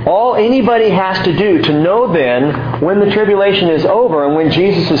 All anybody has to do to know then when the tribulation is over and when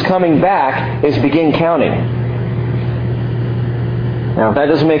Jesus is coming back is begin counting. Now, if that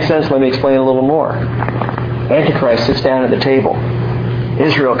doesn't make sense, let me explain a little more. Antichrist sits down at the table.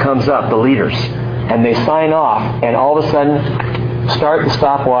 Israel comes up, the leaders, and they sign off, and all of a sudden start the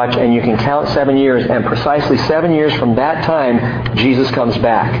stopwatch, and you can count 7 years, and precisely 7 years from that time, Jesus comes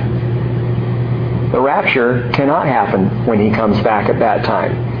back. The rapture cannot happen when He comes back at that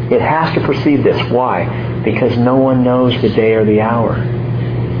time. It has to precede this. Why? Because no one knows the day or the hour.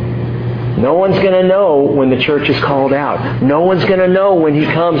 No one's going to know when the church is called out. No one's going to know when He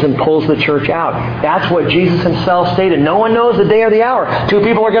comes and pulls the church out. That's what Jesus Himself stated. No one knows the day or the hour. 2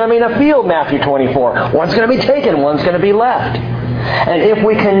 people are going to be in a field, Matthew 24. One's going to be taken, one's going to be left. And if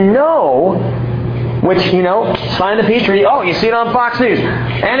we can know, which, sign the peace treaty. Oh, you see it on Fox News.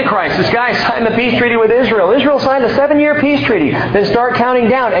 Antichrist, this guy signed the peace treaty with Israel. Israel signed a 7-year peace treaty. Then start counting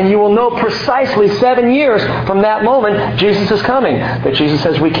down, and you will know precisely 7 years from that moment Jesus is coming. But Jesus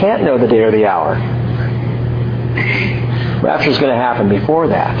says we can't know the day or the hour. Rapture is going to happen before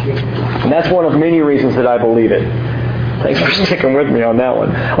that. And that's one of many reasons that I believe it. Thanks for sticking with me on that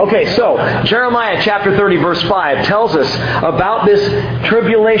one. Okay, so Jeremiah chapter 30, verse 5 tells us about this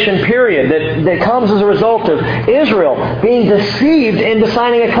tribulation period that comes as a result of Israel being deceived into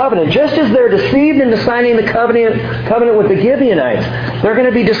signing a covenant. Just as they're deceived into signing the covenant with the Gibeonites, they're going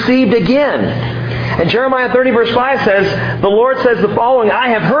to be deceived again. And Jeremiah 30, verse 5 says, the Lord says the following, I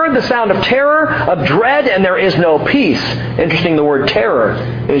have heard the sound of terror, of dread, and there is no peace. Interesting, the word terror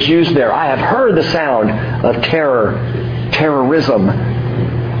is used there. I have heard the sound of terrorism,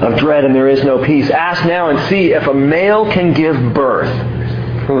 of dread, and there is no peace. Ask now and see if a male can give birth.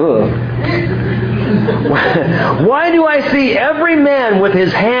 Why do I see every man with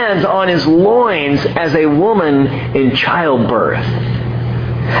his hands on his loins as a woman in childbirth?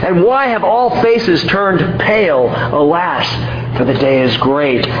 And why have all faces turned pale? Alas, for the day is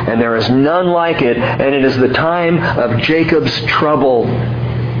great, and there is none like it, and it is the time of Jacob's trouble,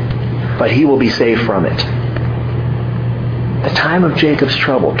 but he will be saved from it. The time of Jacob's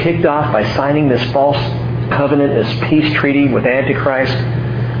trouble, kicked off by signing this false covenant, this peace treaty with Antichrist,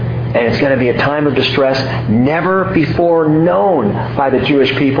 and it's going to be a time of distress never before known by the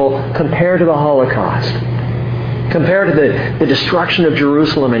Jewish people compared to the Holocaust. Compared to the destruction of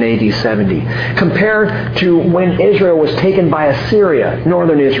Jerusalem in AD 70. Compared to when Israel was taken by Assyria,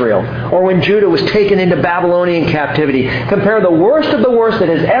 northern Israel. Or when Judah was taken into Babylonian captivity. Compare the worst of the worst that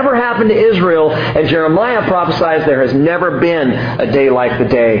has ever happened to Israel. And Jeremiah prophesies there has never been a day like the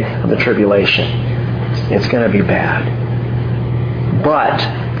day of the tribulation. It's going to be bad. But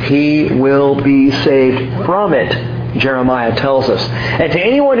he will be saved from it, Jeremiah tells us. And to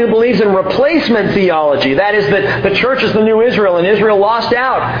anyone who believes in replacement theology, that is that the church is the new Israel and Israel lost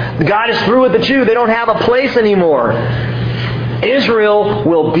out. God is through with the Jew. They don't have a place anymore. Israel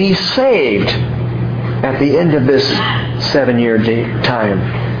will be saved at the end of this 7-year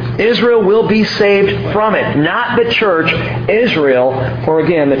time. Israel will be saved from it. Not the church, Israel, for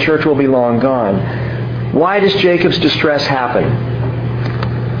again, the church will be long gone. Why does Jacob's distress happen?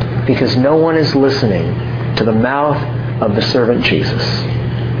 Because no one is listening to the mouth of the servant Jesus.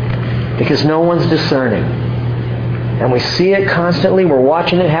 Because no one's discerning. And we see it constantly. We're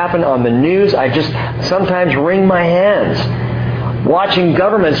watching it happen on the news. I just sometimes wring my hands watching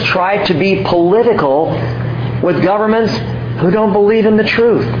governments try to be political with governments who don't believe in the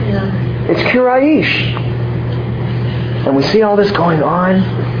truth. It's Kuraish. And we see all this going on,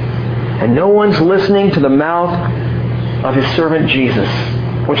 and no one's listening to the mouth of His servant Jesus.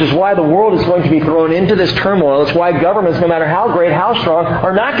 Which is why the world is going to be thrown into this turmoil. It's why governments, no matter how great, how strong,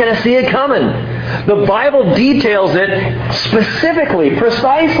 are not going to see it coming. The Bible details it specifically,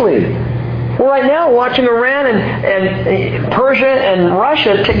 precisely. We're right now watching Iran and Persia and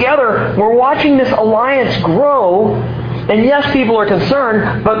Russia together. We're watching this alliance grow. And yes, people are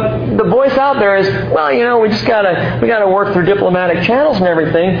concerned, but the voice out there is, well, we just gotta work through diplomatic channels and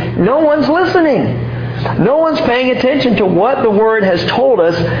everything. No one's listening. No one's paying attention to what the Word has told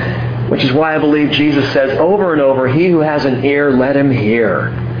us, which is why I believe Jesus says over and over, he who has an ear, let him hear.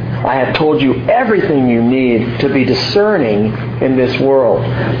 I have told you everything you need to be discerning in this world.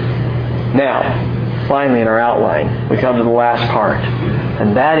 Now, finally in our outline, we come to the last part,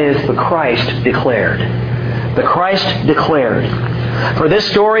 and that is the Christ declared. The Christ declared. For this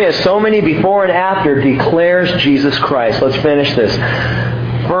story, as so many before and after, declares Jesus Christ. Let's finish this.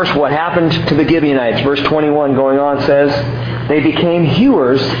 First, what happened to the Gibeonites? Verse 21 going on says, they became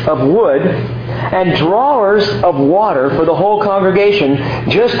hewers of wood and drawers of water for the whole congregation,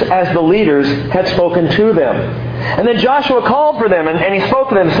 just as the leaders had spoken to them. And then Joshua called for them, and he spoke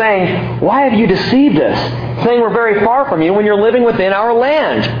to them, saying, why have you deceived us, saying we're very far from you when you're living within our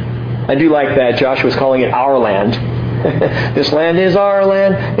land? I do like that. Joshua's calling it our land. This land is our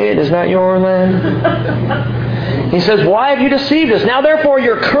land. It is not your land. He says, why have you deceived us? Now therefore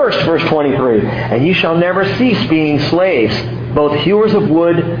you're cursed, verse 23, and you shall never cease being slaves, both hewers of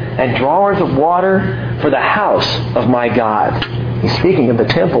wood and drawers of water for the house of my God. He's speaking of the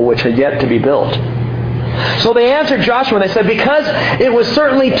temple which had yet to be built. So they answered Joshua and they said, because it was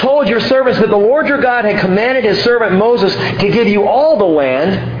certainly told your servants that the Lord your God had commanded His servant Moses to give you all the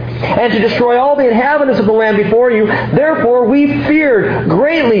land, and to destroy all the inhabitants of the land before you. Therefore we feared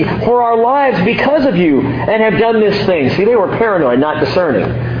greatly for our lives because of you, and have done this thing. See, they were paranoid, not discerning.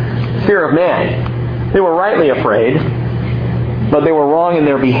 Fear of man. They were rightly afraid, but they were wrong in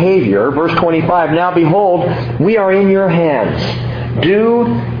their behavior. Verse 25, now behold, we are in your hands. Do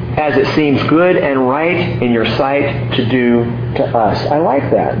as it seems good and right in your sight to do to us. I like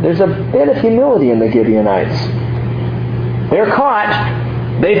that. There's a bit of humility in the Gibeonites. They're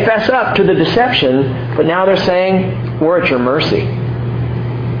caught. They fess up to the deception, but now they're saying, we're at your mercy.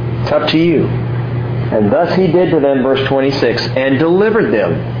 It's up to you. And thus he did to them, verse 26, and delivered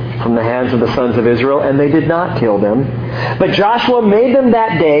them from the hands of the sons of Israel, and they did not kill them. But Joshua made them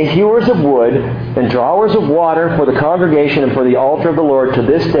that day hewers of wood and drawers of water for the congregation and for the altar of the Lord to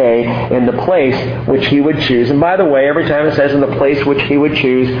this day in the place which he would choose. And by the way, every time it says in the place which he would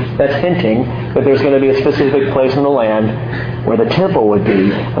choose, that's hinting that there's going to be a specific place in the land where the temple would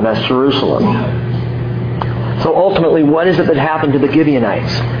be, and that's Jerusalem. So ultimately, what is it that happened to the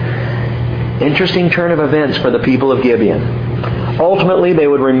Gibeonites? Interesting turn of events for the people of Gibeon. Ultimately, they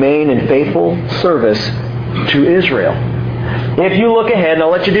would remain in faithful service to Israel. If you look ahead, and I'll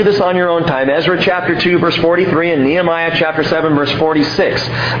let you do this on your own time, Ezra chapter 2, verse 43, and Nehemiah chapter 7, verse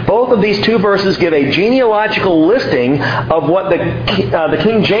 46. Both of these two verses give a genealogical listing of what the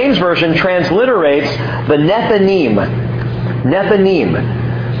King James Version transliterates the Nethinim.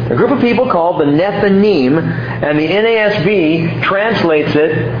 Nethinim. A group of people called the Nethinim, and the NASB translates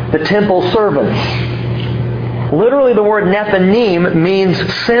it the temple servants. Literally, the word Nethinim means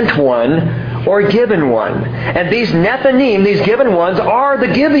sent one or given one. And these Nethinim, these given ones, are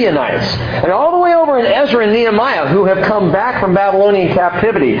the Gibeonites. And all the way over in Ezra and Nehemiah, who have come back from Babylonian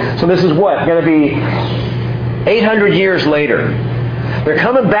captivity. So this is what? Going to be 800 years later. They're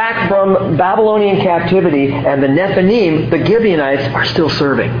coming back from Babylonian captivity, and the Nethinim, the Gibeonites, are still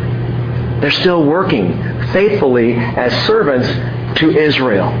serving. They're still working faithfully as servants to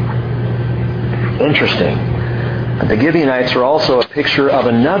Israel. Interesting. The Gibeonites are also a picture of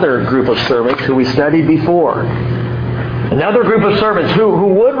another group of servants who we studied before. Another group of servants who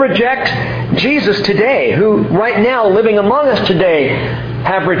would reject Jesus today, who right now living among us today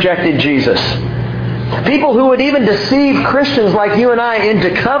have rejected Jesus. People who would even deceive Christians like you and I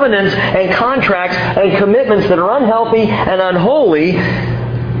into covenants and contracts and commitments that are unhealthy and unholy,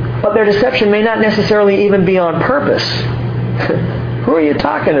 but their deception may not necessarily even be on purpose. Who are you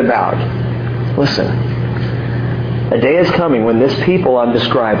talking about? Listen. A day is coming when this people I'm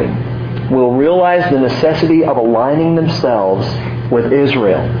describing will realize the necessity of aligning themselves with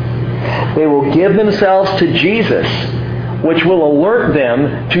Israel. They will give themselves to Jesus, which will alert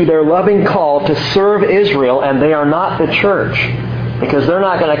them to their loving call to serve Israel, and they are not the church, because they're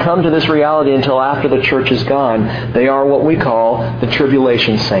not going to come to this reality until after the church is gone. They are what we call the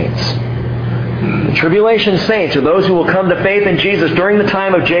tribulation saints. The tribulation saints are those who will come to faith in Jesus during the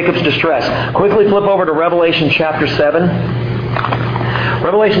time of Jacob's distress. Quickly flip over to Revelation chapter 7.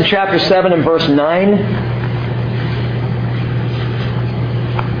 Revelation chapter 7 and verse 9,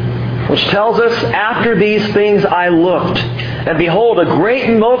 which tells us, after these things I looked, and behold, a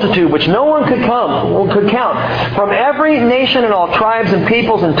great multitude which no one could count, from every nation and all tribes and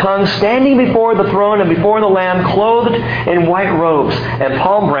peoples and tongues, standing before the throne and before the Lamb, clothed in white robes, and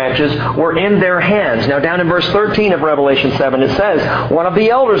palm branches were in their hands. Now down in verse 13 of Revelation 7 it says, one of the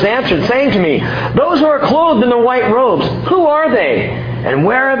elders answered, saying to me, those who are clothed in the white robes, who are they? And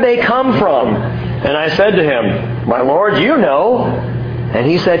where have they come from? And I said to him, my Lord, you know. And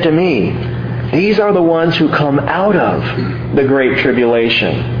he said to me, these are the ones who come out of the great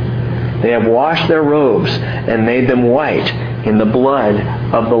tribulation. They have washed their robes and made them white in the blood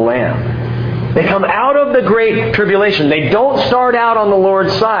of the Lamb. They come out of the great tribulation. They don't start out on the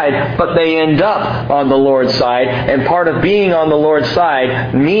Lord's side, but they end up on the Lord's side. And part of being on the Lord's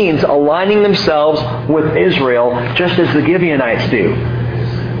side means aligning themselves with Israel, just as the Gibeonites do.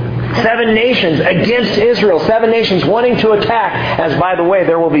 7 nations against Israel. 7 nations wanting to attack. As, by the way,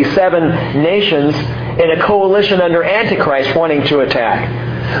 there will be 7 nations in a coalition under Antichrist wanting to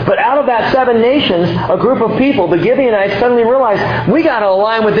attack. But out of that 7 nations, a group of people, the Gibeonites, suddenly realized, we got to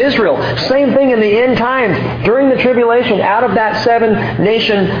align with Israel. Same thing in the end times. During the tribulation, out of that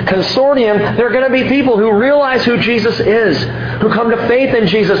 7-nation consortium, there are going to be people who realize who Jesus is, who come to faith in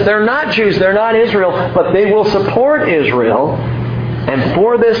Jesus. They're not Jews, they're not Israel, but they will support Israel. And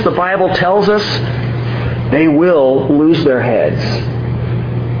for this, the Bible tells us, they will lose their heads.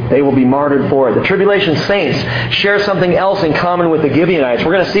 They will be martyred for it. The tribulation saints share something else in common with the Gibeonites.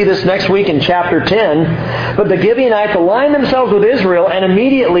 We're going to see this next week in chapter 10. But the Gibeonites align themselves with Israel, and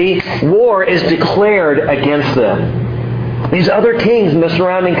immediately war is declared against them. These other kings in the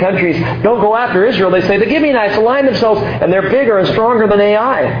surrounding countries don't go after Israel. They say, the Gibeonites align themselves, and they're bigger and stronger than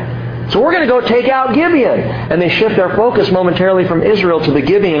Ai. So we're going to go take out Gibeon. And they shift their focus momentarily from Israel to the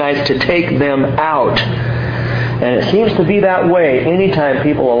Gibeonites to take them out. And it seems to be that way anytime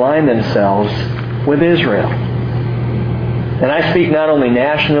people align themselves with Israel. And I speak not only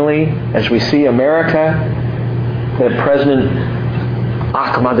nationally, as we see America, that President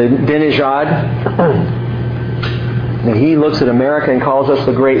Ahmadinejad, and he looks at America and calls us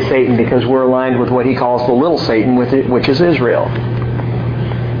the great Satan because we're aligned with what he calls the little Satan, which is Israel.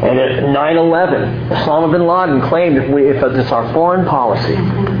 And at 9/11, Osama bin Laden claimed if it's our foreign policy,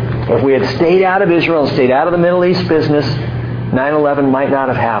 if we had stayed out of Israel and stayed out of the Middle East business, 9/11 might not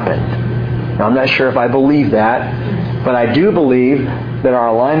have happened. Now, I'm not sure if I believe that, but I do believe that our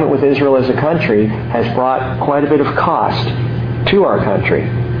alignment with Israel as a country has brought quite a bit of cost to our country.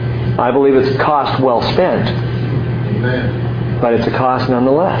 I believe it's a cost well spent. But it's a cost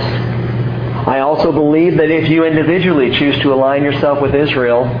nonetheless. I also believe that if you individually choose to align yourself with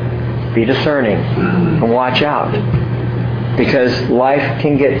Israel, be discerning and watch out. Because life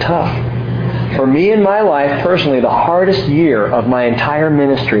can get tough. For me in my life, personally, the hardest year of my entire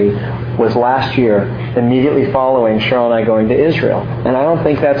ministry was last year, immediately following Cheryl and I going to Israel. And I don't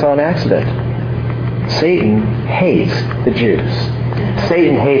think that's on accident. Satan hates the Jews.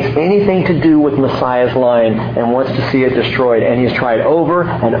 Satan hates anything to do with Messiah's line and wants to see it destroyed. And he's tried over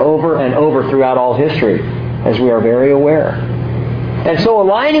and over and over throughout all history, as we are very aware. And so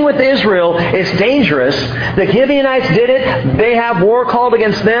aligning with Israel is dangerous. The Gibeonites did it. They have war called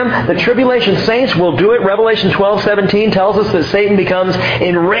against them. The tribulation saints will do it. Revelation 12:17 tells us that Satan becomes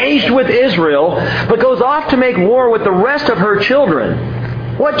enraged with Israel, but goes off to make war with the rest of her children.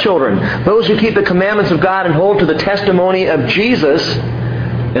 What children? Those who keep the commandments of God and hold to the testimony of Jesus.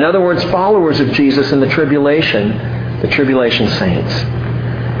 In other words, followers of Jesus in the tribulation saints.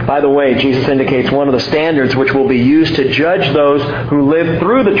 By the way, Jesus indicates one of the standards which will be used to judge those who live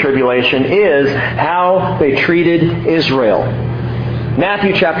through the tribulation is how they treated Israel.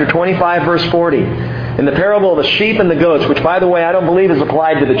 Matthew chapter 25, verse 40. In the parable of the sheep and the goats, which, by the way, I don't believe is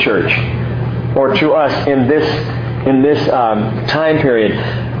applied to the church or to us in this time period.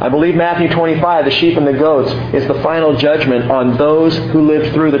 I believe Matthew 25, the sheep and the goats, is the final judgment on those who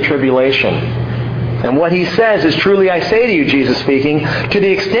lived through the tribulation. And what he says is, truly I say to you, Jesus speaking, to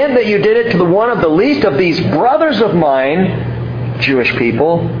the extent that you did it to the one of the least of these brothers of mine, Jewish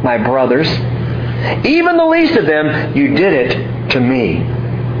people, my brothers, even the least of them, you did it to me.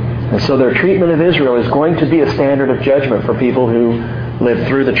 And so their treatment of Israel is going to be a standard of judgment for people who live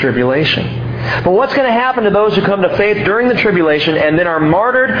through the tribulation. But what's going to happen to those who come to faith during the tribulation and then are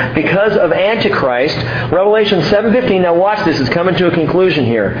martyred because of Antichrist? Revelation 7:15, now watch this, it's coming to a conclusion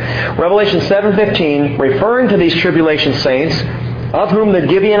here. Revelation 7:15, referring to these tribulation saints, of whom the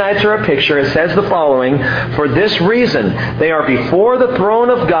Gibeonites are a picture, it says the following, for this reason, they are before the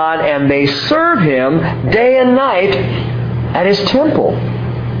throne of God and they serve Him day and night at His temple.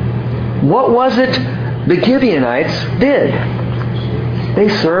 What was it the Gibeonites did? They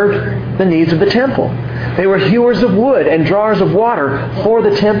served the needs of the temple. They were hewers of wood and drawers of water for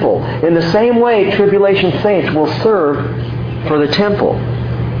the temple. In the same way, tribulation saints will serve for the temple.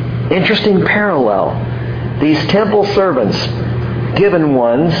 Interesting parallel. These temple servants, given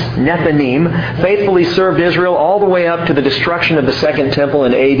ones, Nethinim, faithfully served Israel all the way up to the destruction of the Second Temple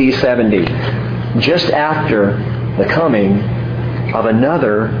in AD 70, just after the coming of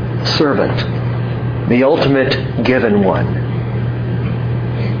another servant, the ultimate given one.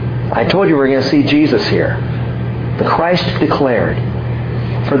 I told you we're going to see Jesus here. The Christ declared.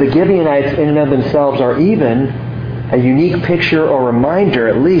 For the Gibeonites in and of themselves are even a unique picture or reminder,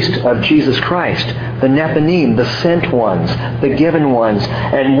 at least, of Jesus Christ. The Nethinim, the sent ones, the given ones.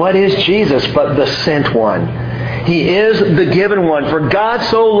 And what is Jesus but the sent one? He is the given one. For God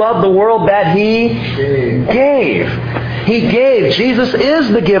so loved the world that He gave. He gave. Jesus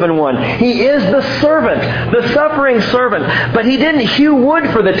is the given one. He is the servant, the suffering servant. But He didn't hew wood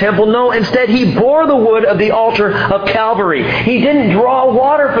for the temple. No, instead He bore the wood of the altar of Calvary. He didn't draw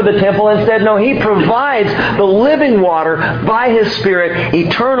water for the temple. Instead, no, He provides the living water by His Spirit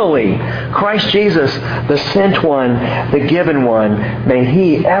eternally. Christ Jesus, the sent one, the given one, may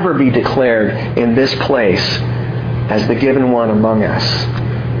He ever be declared in this place as the given one among us.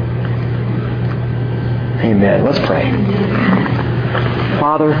 Amen. Let's pray.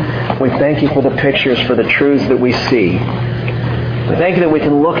 Father, we thank You for the pictures, for the truths that we see. We thank You that we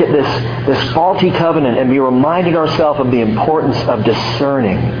can look at this faulty covenant and be reminded ourselves of the importance of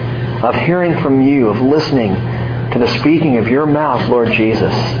discerning, of hearing from You, of listening to the speaking of Your mouth, Lord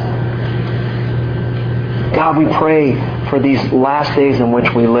Jesus. God, we pray for these last days in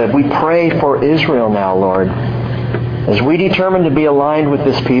which we live. We pray for Israel now, Lord, as we determine to be aligned with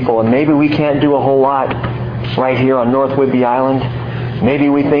this people. And maybe we can't do a whole lot right here on North Whidbey Island. Maybe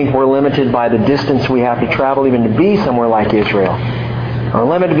we think we're limited by the distance we have to travel even to be somewhere like Israel. Or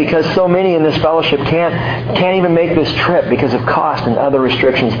limited because so many in this fellowship can't even make this trip because of cost and other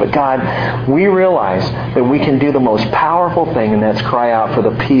restrictions. But God, we realize that we can do the most powerful thing, and that's cry out for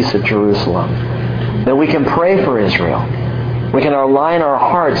the peace of Jerusalem. That we can pray for Israel. We can align our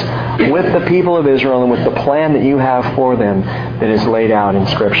hearts with the people of Israel and with the plan that you have for them that is laid out in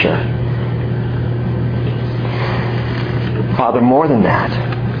Scripture. Father, more than that,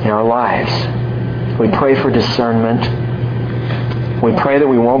 in our lives, we pray for discernment. We pray that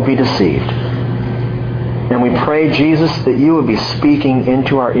we won't be deceived. And we pray, Jesus, that you would be speaking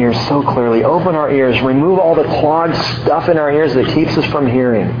into our ears so clearly. Open our ears. Remove all the clogged stuff in our ears that keeps us from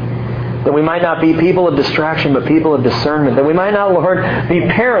hearing. That we might not be people of distraction, but people of discernment. That we might not, Lord, be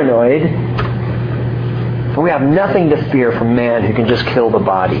paranoid. For we have nothing to fear from man who can just kill the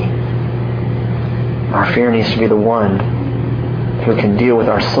body. Our fear needs to be the one who can deal with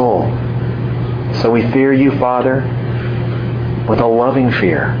our soul. So we fear you, Father, with a loving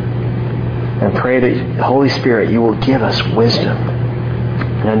fear, and pray that, Holy Spirit, you will give us wisdom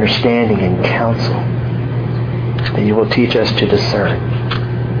and understanding and counsel, that you will teach us to discern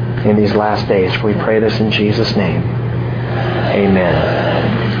in these last days. We pray this in Jesus' name.